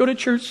day and go to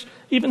church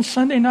even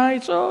Sunday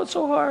nights. Oh, it's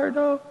so hard.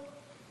 Oh.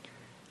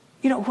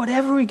 You know,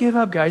 whatever we give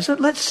up, guys,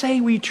 let's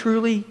say we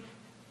truly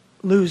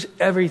lose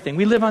everything.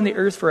 We live on the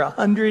earth for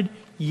 100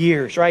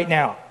 years right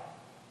now.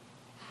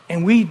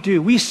 And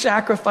we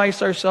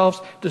sacrifice ourselves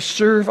to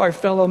serve our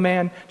fellow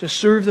man, to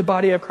serve the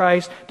body of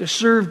Christ, to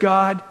serve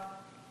God.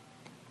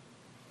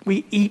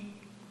 We eat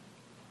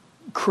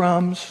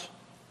crumbs.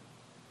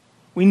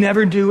 We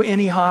never do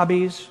any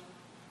hobbies.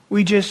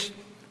 We just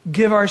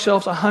give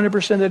ourselves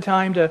 100% of the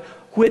time to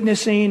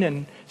witnessing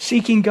and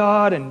seeking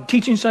God and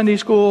teaching Sunday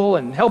school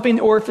and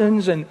helping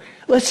orphans. And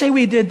let's say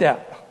we did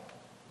that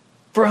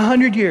for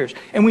 100 years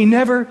and we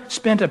never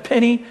spent a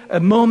penny,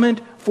 a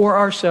moment for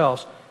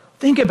ourselves.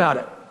 Think about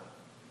it.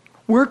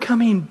 We're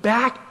coming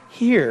back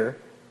here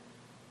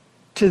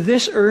to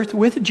this earth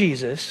with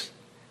Jesus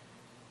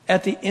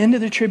at the end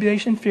of the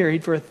tribulation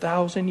period for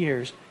 1,000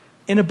 years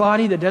in a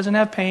body that doesn't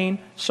have pain,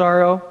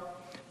 sorrow,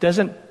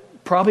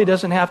 probably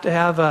doesn't have to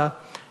have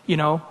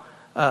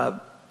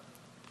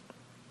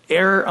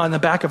air on the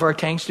back of our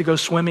tanks to go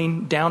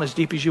swimming down as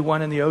deep as you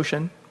want in the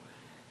ocean.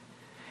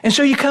 And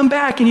so you come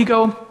back and you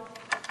go,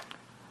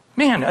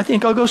 man, I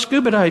think I'll go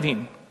scuba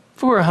diving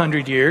for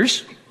 100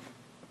 years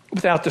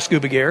without the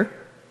scuba gear.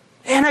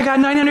 And I got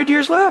 900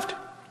 years left.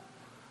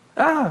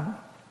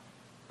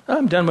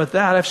 I'm done with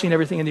that. I've seen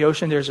everything in the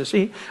ocean. There's a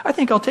sea. I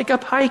think I'll take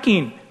up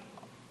hiking.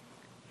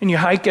 And you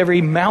hike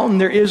every mountain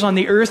there is on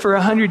the earth for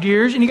 100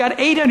 years, and you got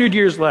 800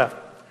 years left.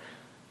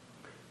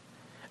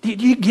 Do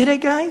you get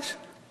it, guys?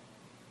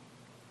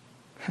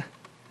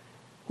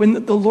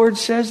 When the Lord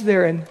says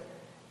there in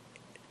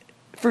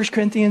 1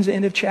 Corinthians, the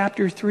end of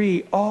chapter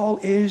 3, all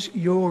is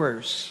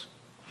yours.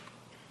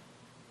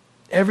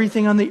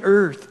 Everything on the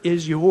earth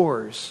is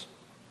yours.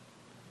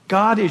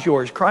 God is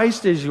yours.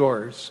 Christ is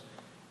yours.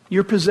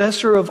 You're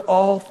possessor of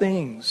all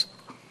things.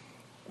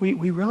 We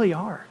really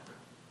are.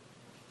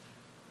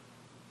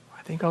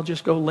 I think I'll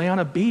just go lay on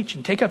a beach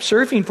and take up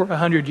surfing for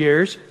 100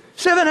 years.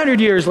 700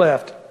 years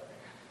left.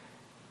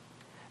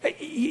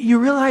 You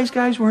realize,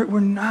 guys, we're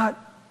not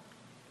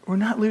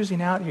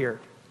losing out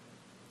here.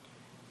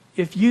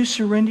 If you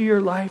surrender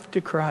your life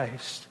to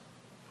Christ,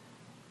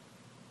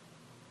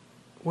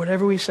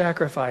 whatever we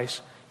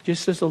sacrifice,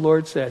 just as the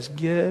Lord says,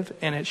 give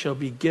and it shall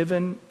be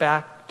given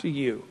back to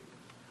you.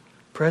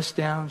 Pressed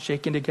down,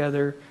 shaken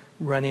together,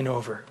 running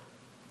over.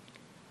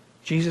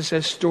 Jesus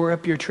says, store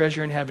up your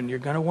treasure in heaven. You're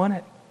going to want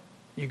it.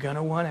 You're going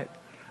to want it.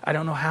 I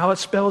don't know how it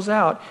spells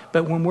out,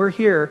 but when we're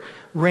here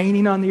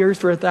reigning on the earth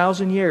for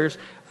 1,000 years,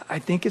 I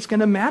think it's going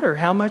to matter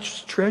how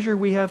much treasure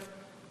we have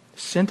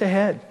sent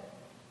ahead.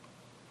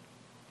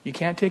 You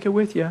can't take it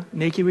with you.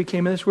 Naked we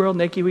came in this world,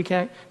 naked we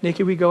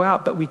go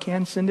out, but we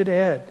can send it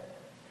ahead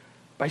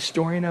by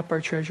storing up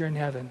our treasure in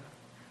heaven.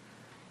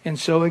 And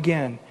so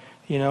again,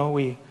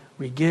 we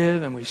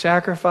give and we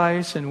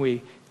sacrifice and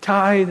we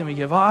tithe and we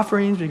give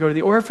offerings, we go to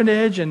the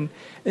orphanage, and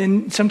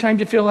sometimes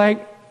you feel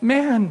like,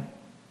 man,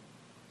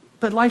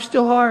 but life's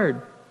still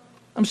hard.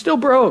 I'm still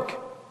broke.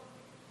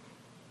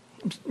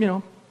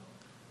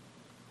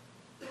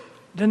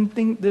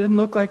 Doesn't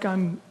look like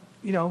I'm,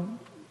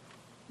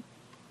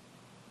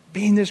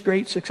 being this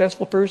great,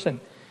 successful person.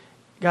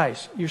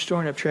 Guys, you're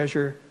storing up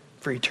treasure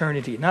for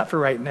eternity, not for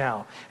right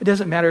now. It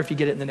doesn't matter if you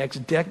get it in the next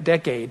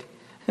decade.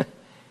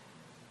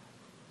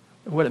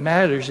 What it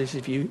matters is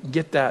if you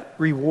get that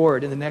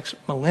reward in the next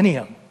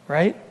millennium,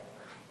 right?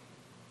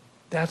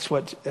 That's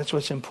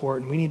what's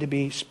important. We need to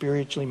be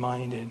spiritually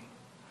minded.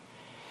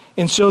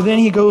 And so then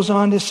he goes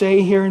on to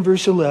say here in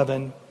verse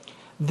 11,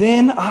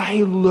 then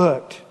I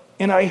looked,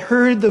 and I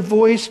heard the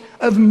voice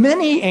of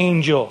many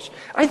angels.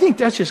 I think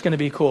that's just going to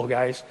be cool,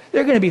 guys.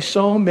 There are going to be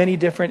so many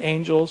different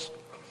angels.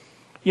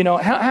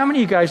 How many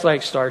of you guys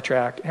like Star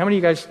Trek? How many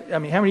of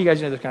you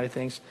guys know those kind of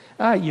things?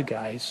 You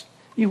guys.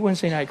 You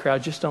Wednesday night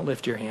crowd, just don't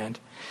lift your hand.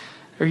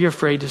 Or you're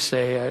afraid to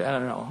say, I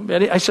don't know.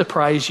 But I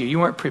surprised you. You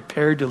weren't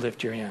prepared to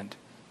lift your hand.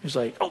 It was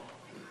like,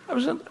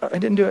 I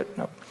didn't do it.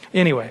 No.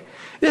 Anyway,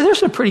 there's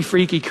some pretty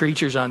freaky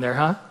creatures on there,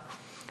 huh?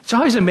 It's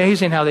always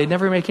amazing how they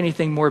never make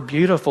anything more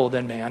beautiful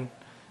than man.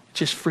 It's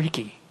just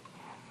freaky.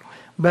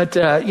 But,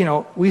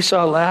 we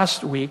saw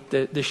last week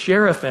the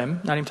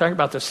cherubim, not even talking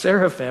about the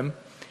seraphim.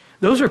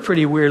 Those are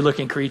pretty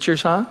weird-looking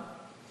creatures, huh?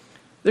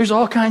 There's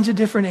all kinds of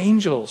different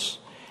angels.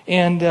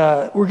 And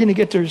we're going to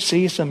get to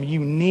see some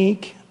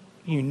unique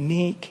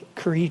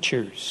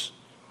creatures.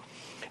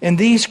 And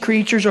these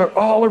creatures are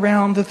all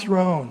around the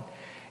throne.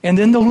 And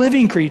then the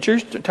living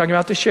creatures, talking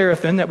about the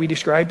cherubim that we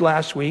described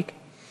last week,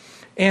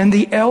 and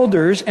the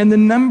elders, and the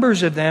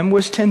numbers of them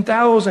was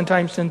 10,000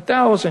 times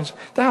 10,000,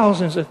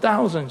 thousands of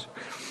thousands.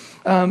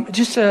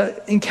 Just an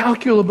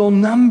incalculable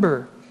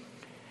number.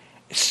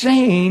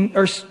 Saying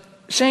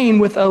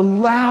with a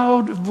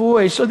loud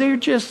voice. So they're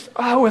just,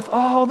 with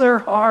all their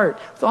heart,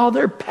 with all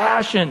their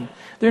passion.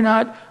 They're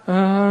not,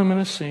 I'm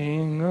going to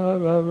sing,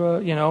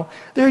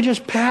 They're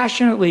just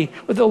passionately,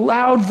 with a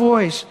loud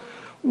voice.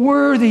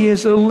 Worthy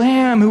is the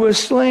Lamb who was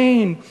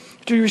slain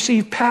to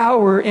receive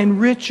power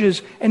and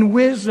riches and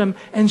wisdom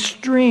and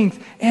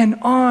strength and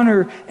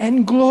honor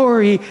and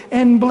glory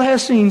and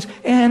blessings.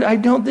 And I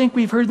don't think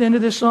we've heard the end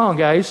of this song,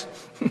 guys.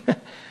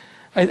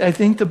 I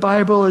think the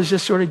Bible is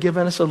just sort of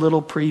giving us a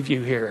little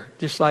preview here,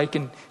 just like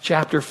in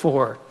chapter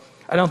 4.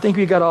 I don't think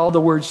we got all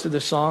the words to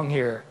the song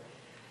here,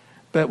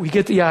 but we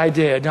get the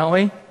idea, don't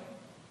we?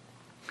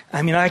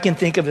 I can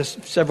think of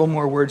several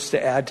more words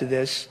to add to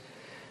this.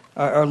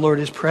 Our Lord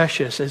is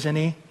precious, isn't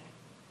he?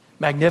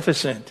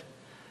 Magnificent,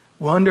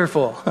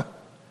 wonderful,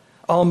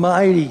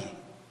 almighty,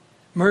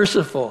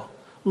 merciful,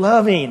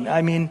 loving.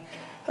 There's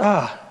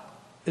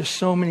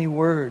so many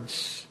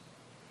words.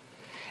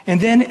 And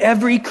then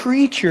every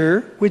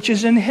creature which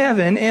is in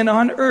heaven and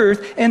on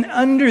earth and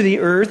under the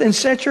earth and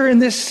such are in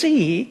the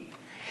sea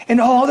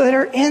and all that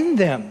are in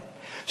them.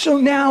 So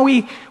now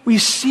we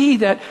see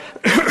that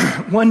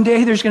one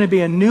day there's going to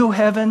be a new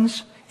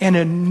heavens and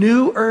a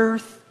new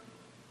earth.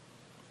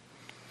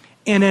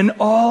 And in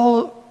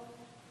all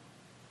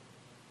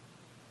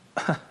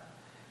the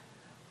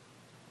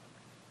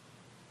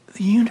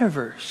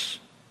universe,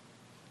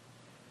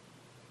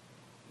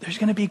 there's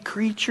going to be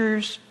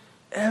creatures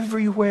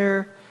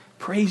everywhere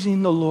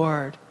praising the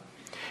Lord.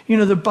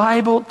 The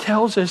Bible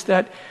tells us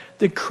that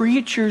the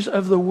creatures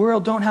of the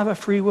world don't have a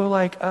free will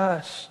like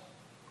us.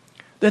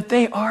 That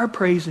they are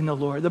praising the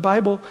Lord. The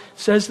Bible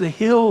says the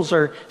hills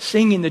are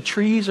singing, the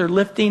trees are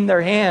lifting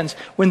their hands.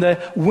 When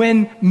the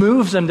wind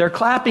moves them, they're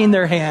clapping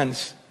their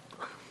hands.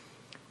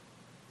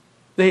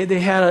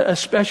 They had a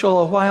special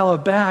a while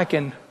back,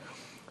 and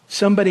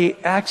somebody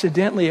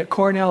accidentally at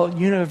Cornell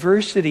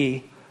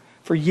University,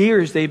 for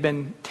years they've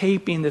been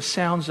taping the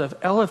sounds of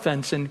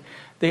elephants, and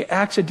they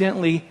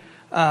accidentally,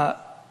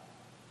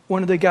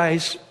 one of the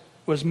guys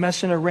was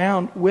messing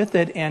around with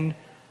it and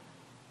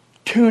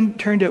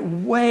turned it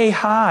way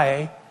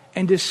high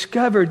and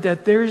discovered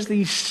that there's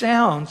these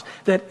sounds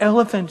that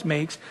elephant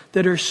makes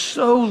that are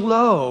so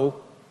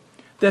low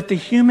that the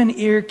human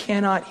ear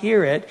cannot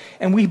hear it,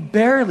 and we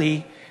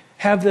barely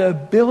have the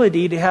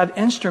ability to have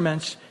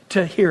instruments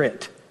to hear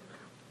it.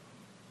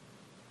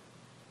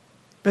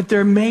 But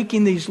they're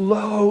making these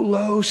low,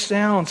 low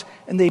sounds,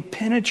 and they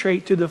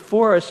penetrate through the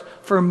forest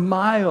for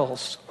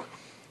miles.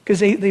 Because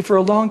they for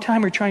a long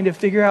time are trying to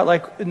figure out,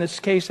 like in this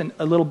case,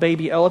 a little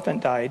baby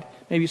elephant died.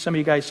 Maybe some of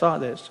you guys saw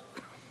this.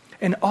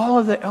 And all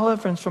of the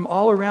elephants from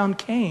all around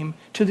came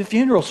to the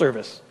funeral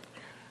service.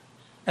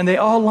 And they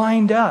all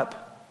lined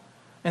up.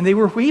 And they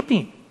were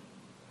weeping.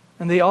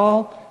 And they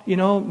all,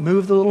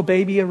 moved the little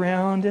baby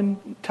around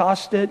and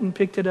tossed it and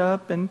picked it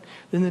up. And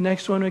then the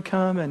next one would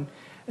come. And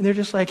they're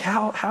just like,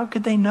 how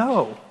could they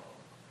know?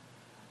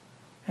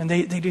 And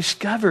they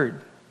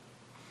discovered,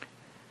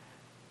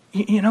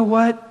 you know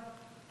what?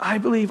 I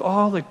believe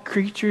all the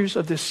creatures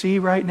of the sea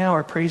right now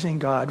are praising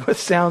God with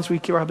sounds we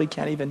probably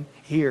can't even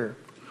hear.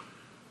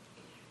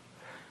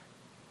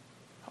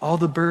 All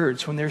the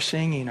birds, when they're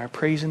singing, are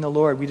praising the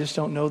Lord. We just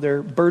don't know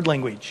their bird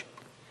language.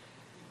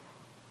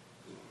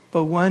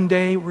 But one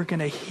day we're going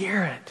to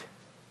hear it.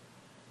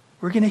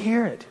 We're going to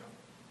hear it.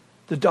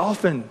 The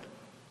dolphin,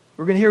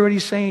 we're going to hear what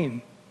he's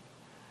saying.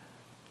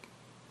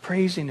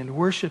 Praising and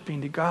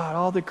worshiping to God.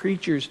 All the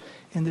creatures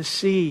in the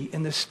sea,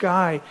 in the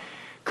sky.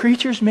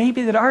 Creatures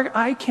maybe that our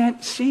eye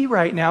can't see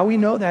right now. We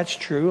know that's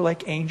true,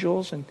 like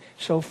angels and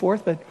so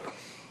forth. But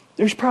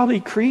there's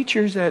probably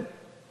creatures that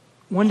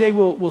one day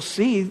we'll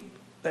see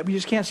that we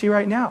just can't see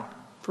right now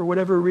for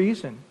whatever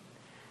reason,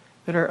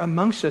 that are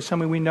amongst us.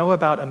 Something we know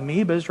about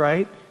amoebas,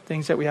 right?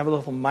 Things that we have a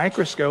little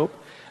microscope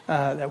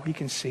that we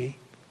can see.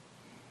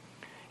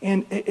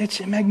 And it's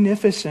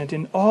magnificent.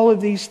 And all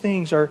of these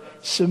things are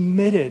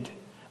submitted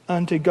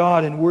unto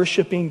God and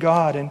worshiping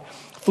God. And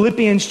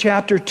Philippians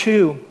chapter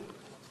 2,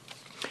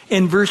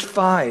 in verse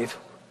 5,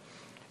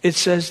 it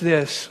says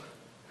this,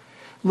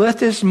 "Let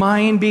this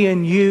mind be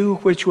in you,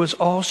 which was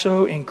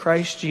also in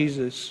Christ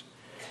Jesus,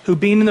 who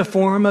being in the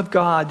form of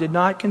God did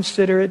not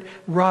consider it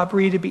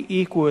robbery to be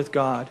equal with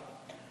God,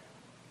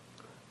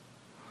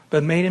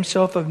 but made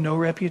himself of no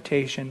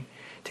reputation,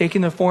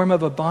 taking the form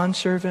of a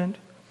bondservant,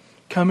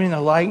 coming in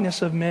the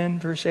likeness of men,"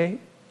 verse 8,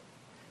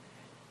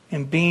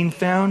 "and being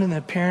found in the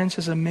appearance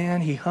as a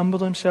man, he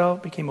humbled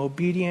himself, became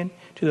obedient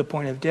to the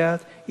point of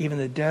death, even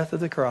the death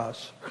of the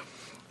cross.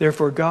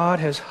 Therefore God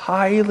has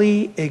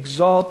highly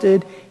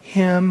exalted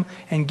him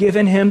and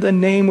given him the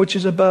name which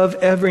is above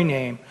every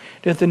name,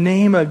 that at the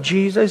name of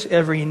Jesus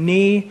every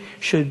knee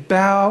should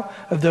bow,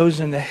 of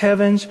those in the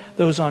heavens,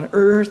 those on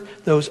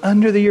earth, those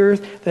under the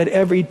earth, that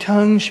every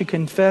tongue should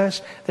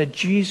confess that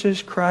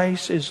Jesus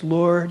Christ is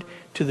Lord,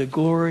 to the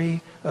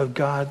glory of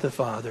God the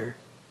Father."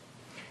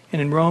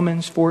 And in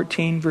Romans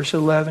 14, verse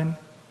 11,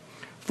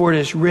 "For it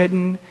is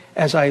written,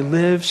 as I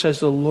live,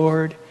 says the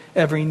Lord,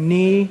 every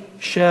knee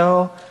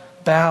shall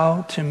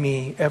bow to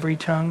me, every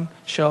tongue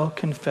shall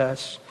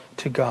confess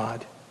to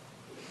God."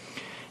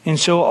 And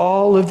so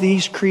all of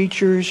these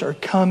creatures are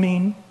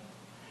coming,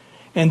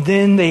 and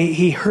then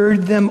he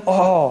heard them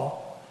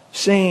all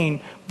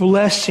saying,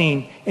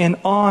 "Blessing and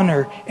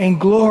honor and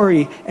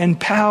glory and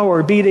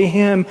power be to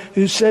him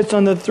who sits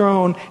on the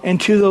throne and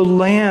to the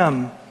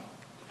Lamb."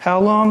 How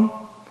long?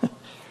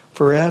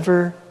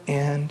 Forever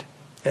and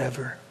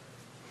ever.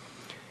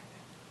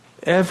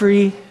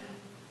 Every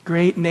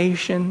great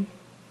nation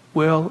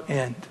will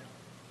end.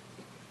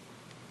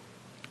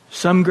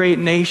 Some great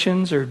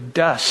nations are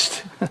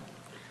dust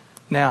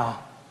now.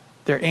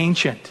 They're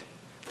ancient.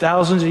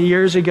 Thousands of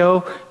years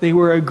ago, they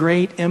were a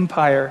great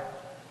empire.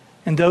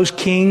 And those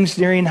kings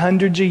during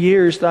hundreds of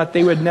years thought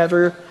they would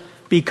never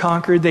be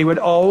conquered. They would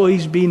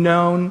always be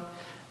known.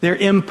 Their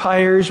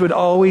empires would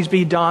always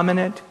be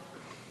dominant.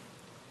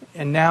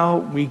 And now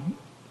we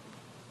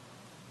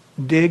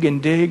dig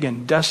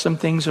and dust some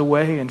things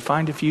away and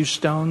find a few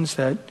stones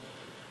that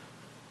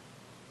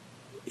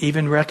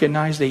even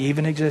recognize they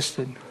even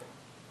existed.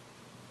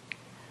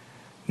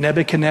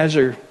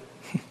 Nebuchadnezzar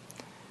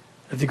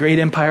of the great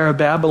empire of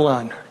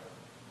Babylon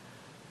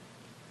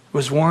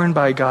was warned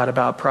by God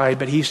about pride,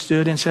 but he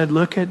stood and said,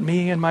 "Look at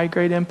me and my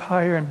great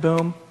empire," and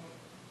boom.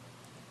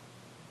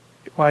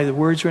 While the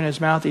words were in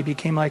his mouth, he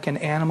became like an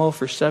animal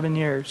for 7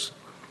 years.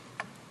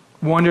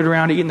 Wandered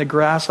around eating the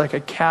grass like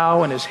a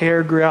cow, and his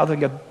hair grew out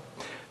like the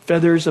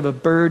feathers of a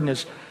bird, and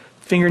his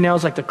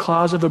fingernails like the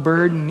claws of a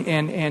bird,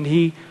 and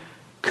he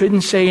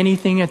couldn't say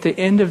anything. At the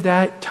end of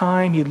that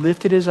time, he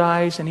lifted his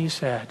eyes and he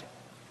said,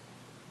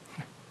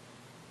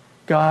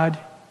 "God,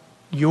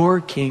 your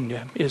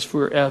kingdom is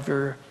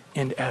forever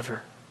and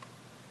ever.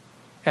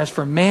 As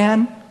for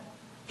man,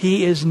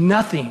 he is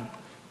nothing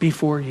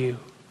before you."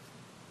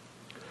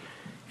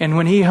 And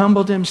when he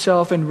humbled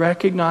himself and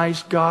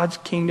recognized God's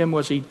kingdom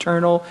was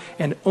eternal,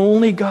 and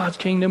only God's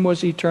kingdom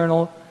was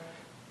eternal,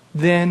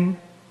 then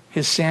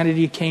his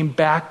sanity came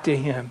back to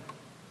him.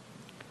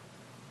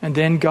 And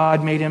then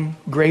God made him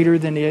greater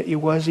than he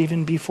was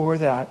even before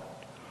that.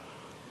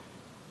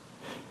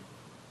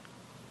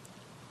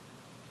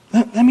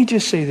 Let me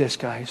just say this,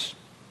 guys.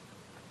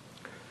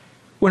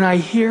 When I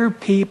hear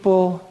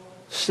people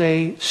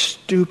say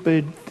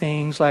stupid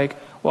things like,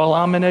 "Well,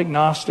 I'm an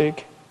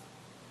agnostic.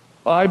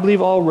 I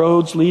believe all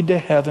roads lead to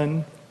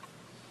heaven.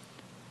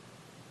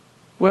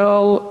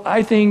 Well,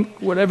 I think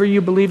whatever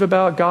you believe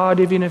about God,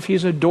 even if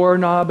he's a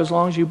doorknob, as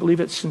long as you believe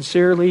it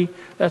sincerely,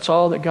 that's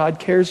all that God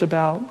cares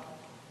about."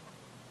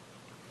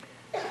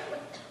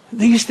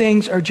 These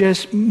things are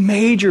just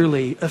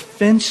majorly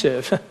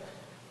offensive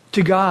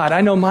to God.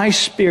 I know my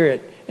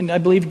spirit, and I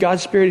believe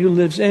God's Spirit who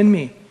lives in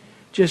me,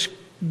 just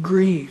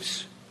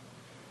grieves.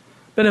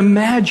 But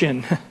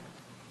imagine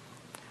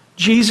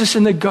Jesus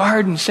in the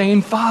garden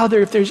saying,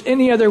 "Father, if there's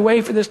any other way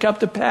for this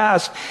cup to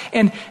pass."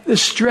 And the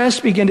stress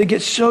began to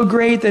get so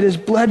great that his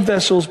blood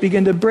vessels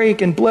began to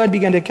break and blood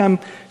began to come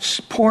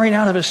pouring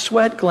out of his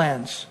sweat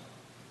glands.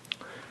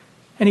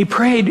 And he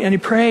prayed,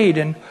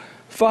 and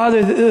Father,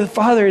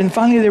 and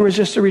finally there was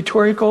just a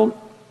rhetorical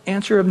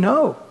answer of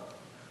no.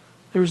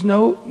 There was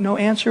no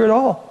answer at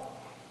all.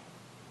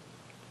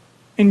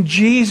 And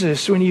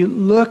Jesus, when you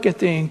look at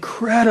the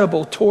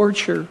incredible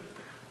torture,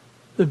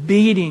 the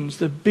beatings,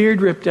 the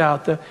beard ripped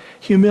out, the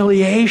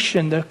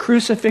humiliation, the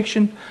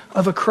crucifixion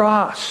of a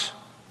cross.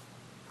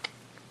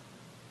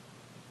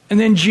 And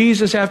then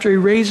Jesus, after he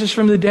raises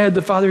from the dead,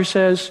 the Father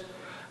says,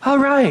 all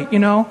right,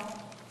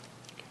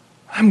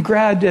 I'm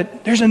glad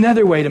that there's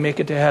another way to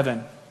make it to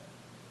heaven.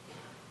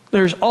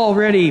 There's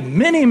already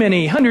many,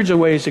 many hundreds of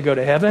ways to go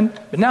to heaven,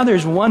 but now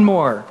there's one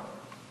more.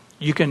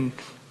 You can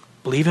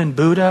believe in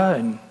Buddha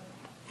and,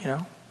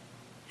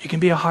 you can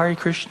be a Hare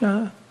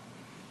Krishna.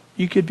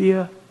 You could be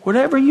a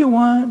whatever you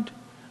want.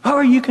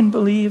 Or you can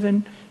believe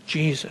in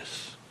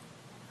Jesus.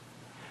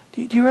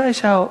 Do you realize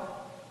how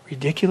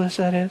ridiculous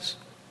that is?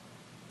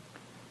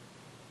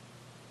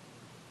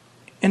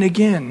 And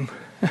again,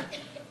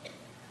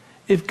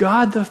 if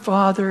God the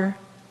Father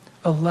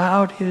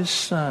allowed His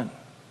Son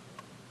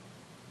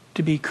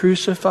to be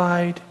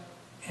crucified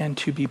and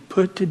to be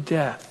put to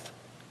death,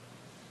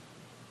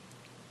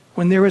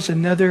 when there was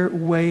another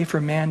way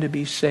for man to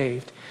be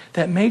saved,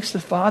 that makes the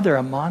Father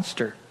a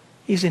monster.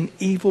 He's an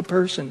evil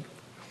person.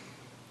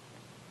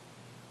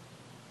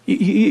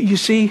 You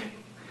see,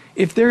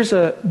 if there's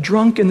a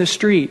drunk in the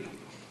street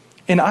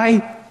and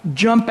I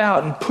jump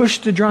out and push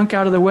the drunk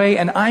out of the way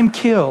and I'm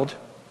killed,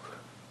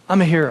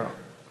 I'm a hero.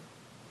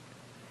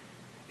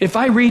 If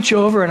I reach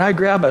over and I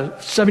grab a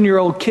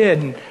 7-year-old kid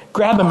and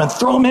grab him and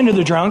throw him into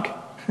the drunk,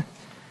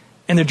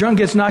 and the drunk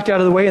gets knocked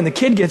out of the way and the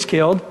kid gets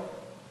killed,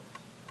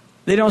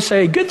 they don't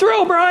say, good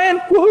throw, Brian.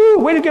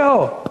 Woohoo, way to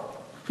go.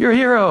 You're a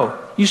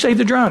hero. You saved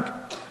the drunk.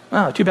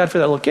 Oh, too bad for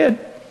that little kid.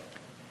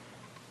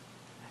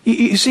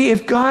 You see,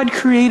 if God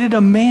created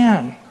a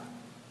man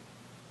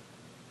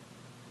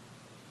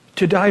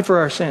to die for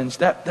our sins,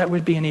 that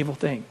would be an evil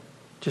thing.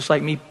 Just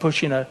like me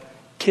pushing a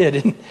kid,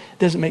 it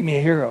doesn't make me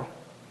a hero.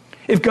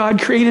 If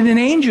God created an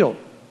angel,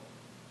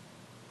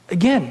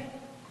 again,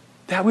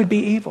 that would be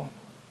evil.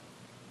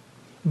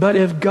 But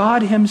if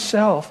God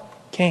Himself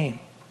came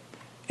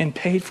and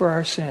paid for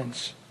our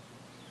sins,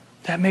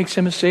 that makes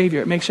Him a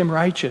Savior. It makes Him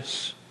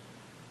righteous.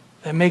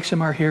 That makes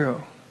Him our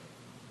hero.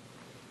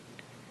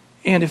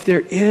 And if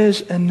there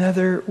is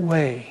another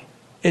way,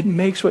 it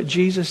makes what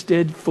Jesus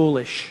did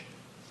foolish.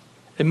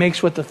 It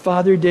makes what the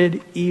Father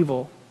did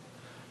evil.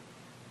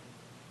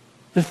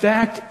 The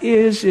fact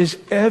is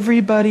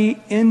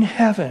everybody in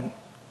heaven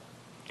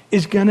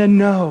is going to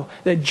know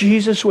that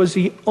Jesus was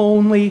the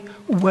only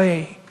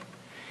way.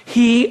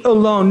 He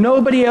alone.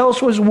 Nobody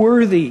else was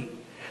worthy.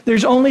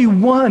 There's only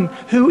one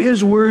who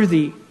is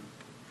worthy.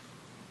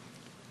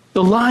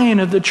 The Lion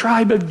of the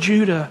tribe of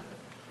Judah,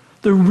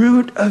 the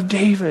Root of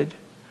David,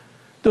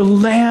 the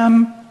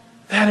Lamb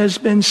that has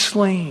been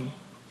slain.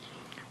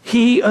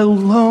 He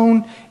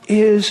alone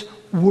is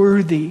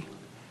worthy.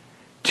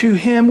 To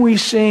Him we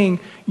sing,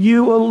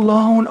 you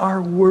alone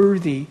are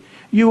worthy.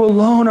 You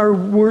alone are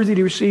worthy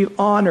to receive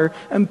honor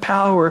and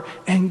power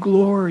and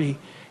glory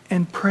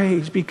and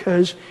praise,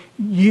 because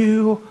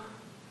you,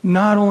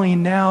 not only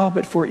now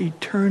but for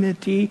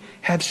eternity,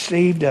 have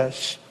saved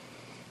us.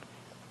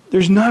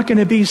 There's not going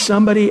to be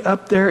somebody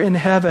up there in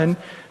heaven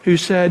who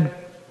said,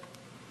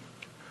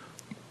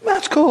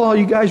 that's cool, all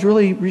you guys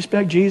really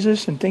respect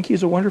Jesus and think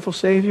He's a wonderful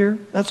Savior.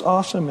 That's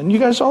awesome. And you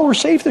guys all were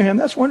saved through Him.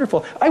 That's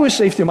wonderful. I was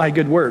saved through my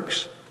good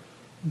works.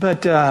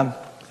 But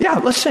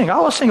let's sing.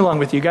 I'll sing along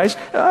with you guys.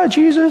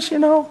 Jesus,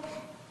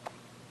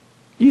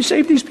 you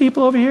saved these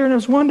people over here and it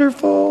was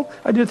wonderful.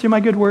 I did it through my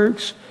good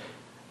works.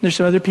 There's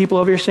some other people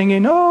over here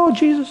singing, oh,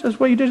 Jesus, that's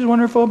what you did is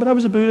wonderful, but I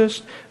was a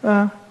Buddhist.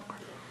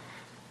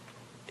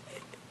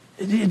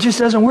 It just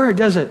doesn't work,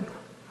 does it?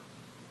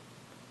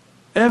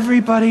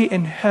 Everybody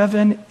in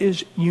heaven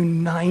is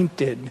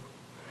united.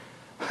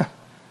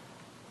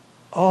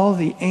 All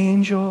the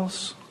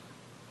angels,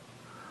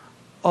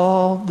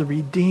 all the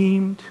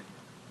redeemed,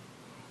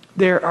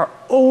 they are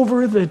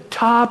over the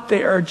top.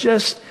 They are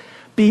just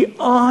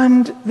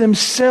beyond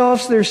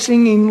themselves. They're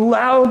singing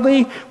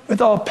loudly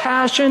with all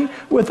passion,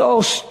 with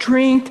all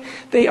strength.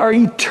 They are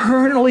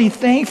eternally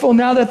thankful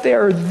now that they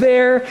are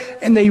there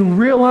and they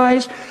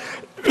realize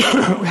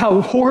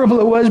how horrible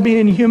it was being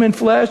in human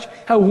flesh,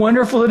 how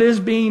wonderful it is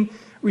being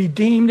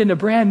redeemed into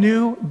brand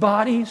new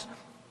bodies,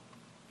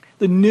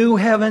 the new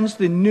heavens,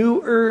 the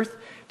new earth,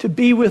 to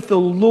be with the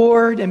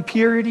Lord in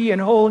purity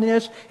and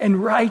holiness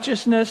and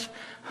righteousness.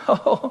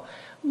 Oh,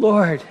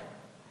 Lord.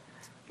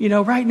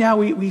 Right now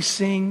we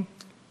sing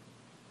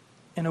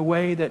in a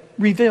way that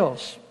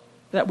reveals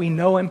that we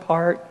know in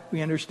part, we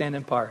understand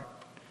in part.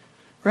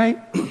 Right?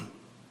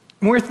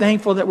 We're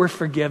thankful that we're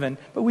forgiven,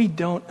 but we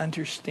don't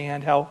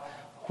understand how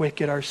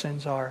wicked our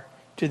sins are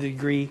to the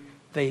degree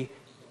they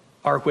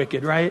are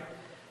wicked, right?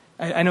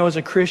 I know as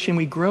a Christian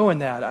we grow in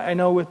that. I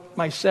know with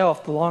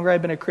myself, the longer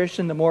I've been a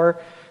Christian, the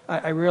more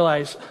I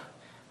realize,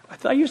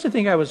 I used to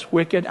think I was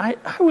wicked. I'm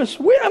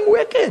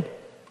wicked.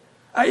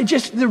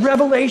 The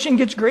revelation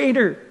gets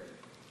greater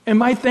and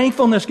my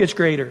thankfulness gets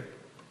greater,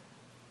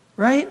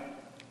 right?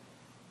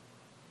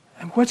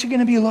 And what's it going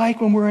to be like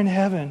when we're in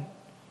heaven?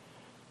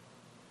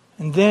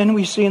 And then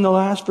we see in the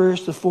last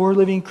verse, the 4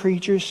 living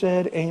creatures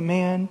said,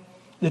 Amen.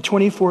 The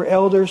 24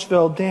 elders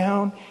fell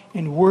down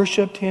and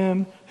worshiped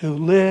him who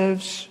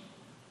lives.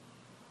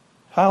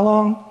 How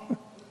long?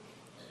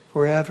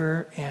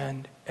 Forever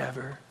and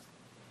ever.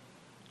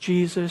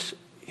 Jesus,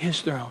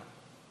 his throne,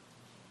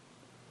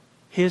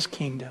 his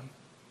kingdom,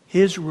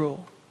 his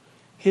rule,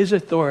 his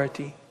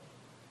authority,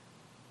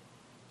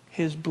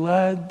 his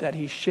blood that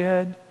he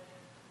shed,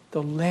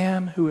 the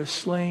Lamb who is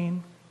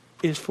slain,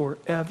 is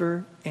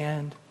forever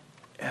and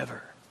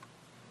ever.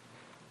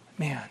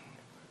 Man,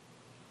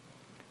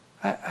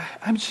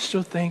 I'm just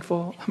so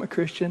thankful I'm a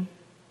Christian.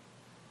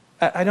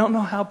 I don't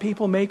know how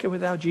people make it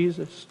without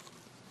Jesus.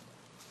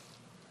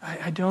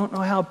 I don't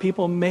know how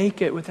people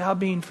make it without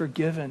being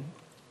forgiven.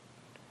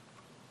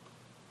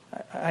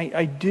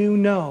 I do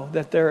know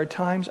that there are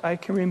times I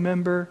can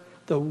remember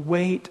the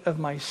weight of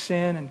my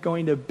sin and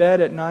going to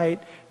bed at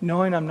night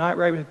knowing I'm not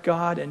right with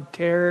God, and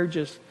terror,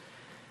 just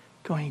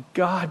going,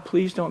 God,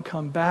 please don't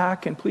come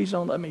back, and please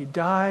don't let me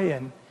die,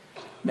 and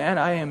man,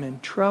 I am in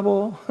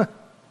trouble.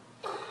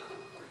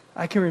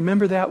 I can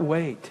remember that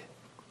weight.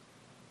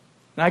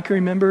 And I can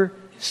remember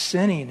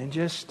sinning and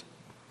just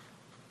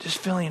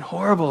feeling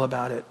horrible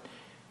about it,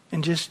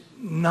 and just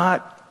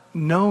not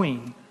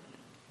knowing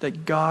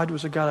that God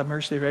was a God of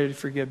mercy, ready to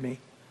forgive me.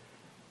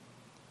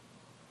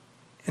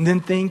 And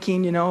then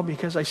thinking,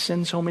 because I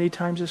sinned so many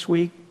times this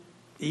week,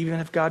 even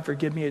if God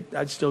forgive me,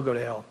 I'd still go to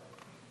hell.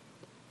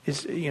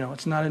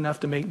 It's not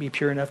enough to make me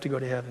pure enough to go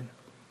to heaven.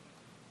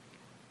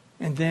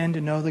 And then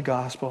to know the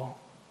gospel,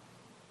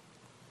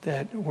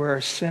 that where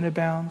our sin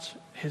abounds,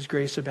 his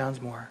grace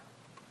abounds more.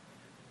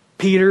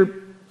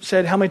 Peter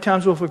said, how many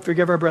times will we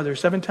forgive our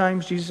brothers? 7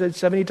 times? Jesus said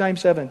 70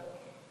 times 7.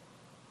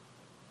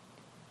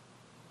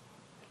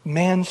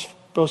 Man's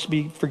supposed to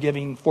be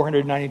forgiving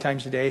 490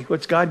 times a day.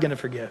 What's God going to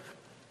forgive?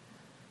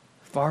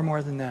 Far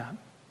more than that.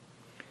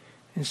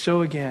 And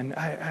so again,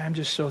 I'm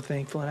just so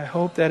thankful. And I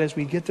hope that as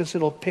we get this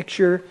little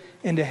picture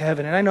into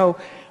heaven, and I know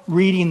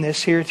reading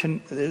this here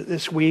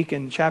this week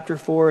in chapter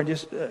 4, and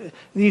just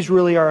these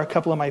really are a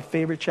couple of my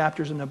favorite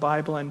chapters in the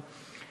Bible. And,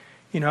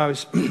 I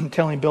was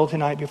telling Bill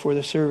tonight before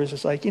the service,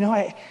 it's like,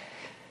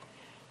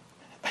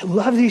 I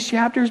love these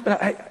chapters,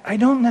 but I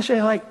don't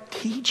necessarily like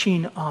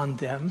teaching on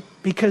them,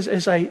 because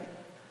as I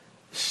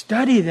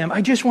study them,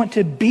 I just want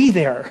to be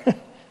there.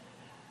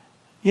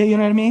 You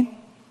know what I mean?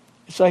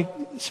 It's like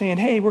saying,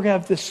 hey, we're going to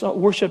have this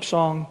worship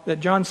song that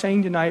John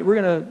sang tonight.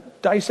 We're going to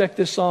dissect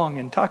this song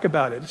and talk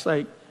about it. It's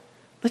like,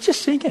 let's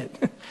just sing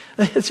it.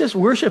 Let's just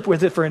worship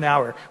with it for an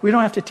hour. We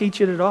don't have to teach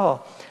it at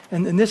all.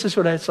 And this is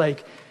what it's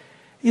like,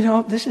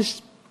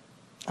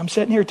 I'm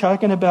sitting here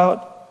talking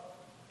about,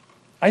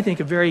 I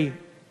think, a very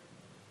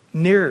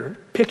near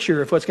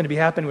picture of what's going to be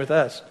happening with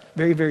us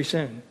very, very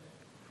soon.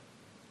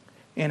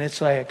 And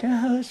it's like,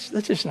 let's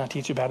just not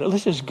teach about it.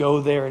 Let's just go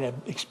there and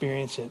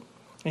experience it.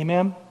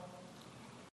 Amen?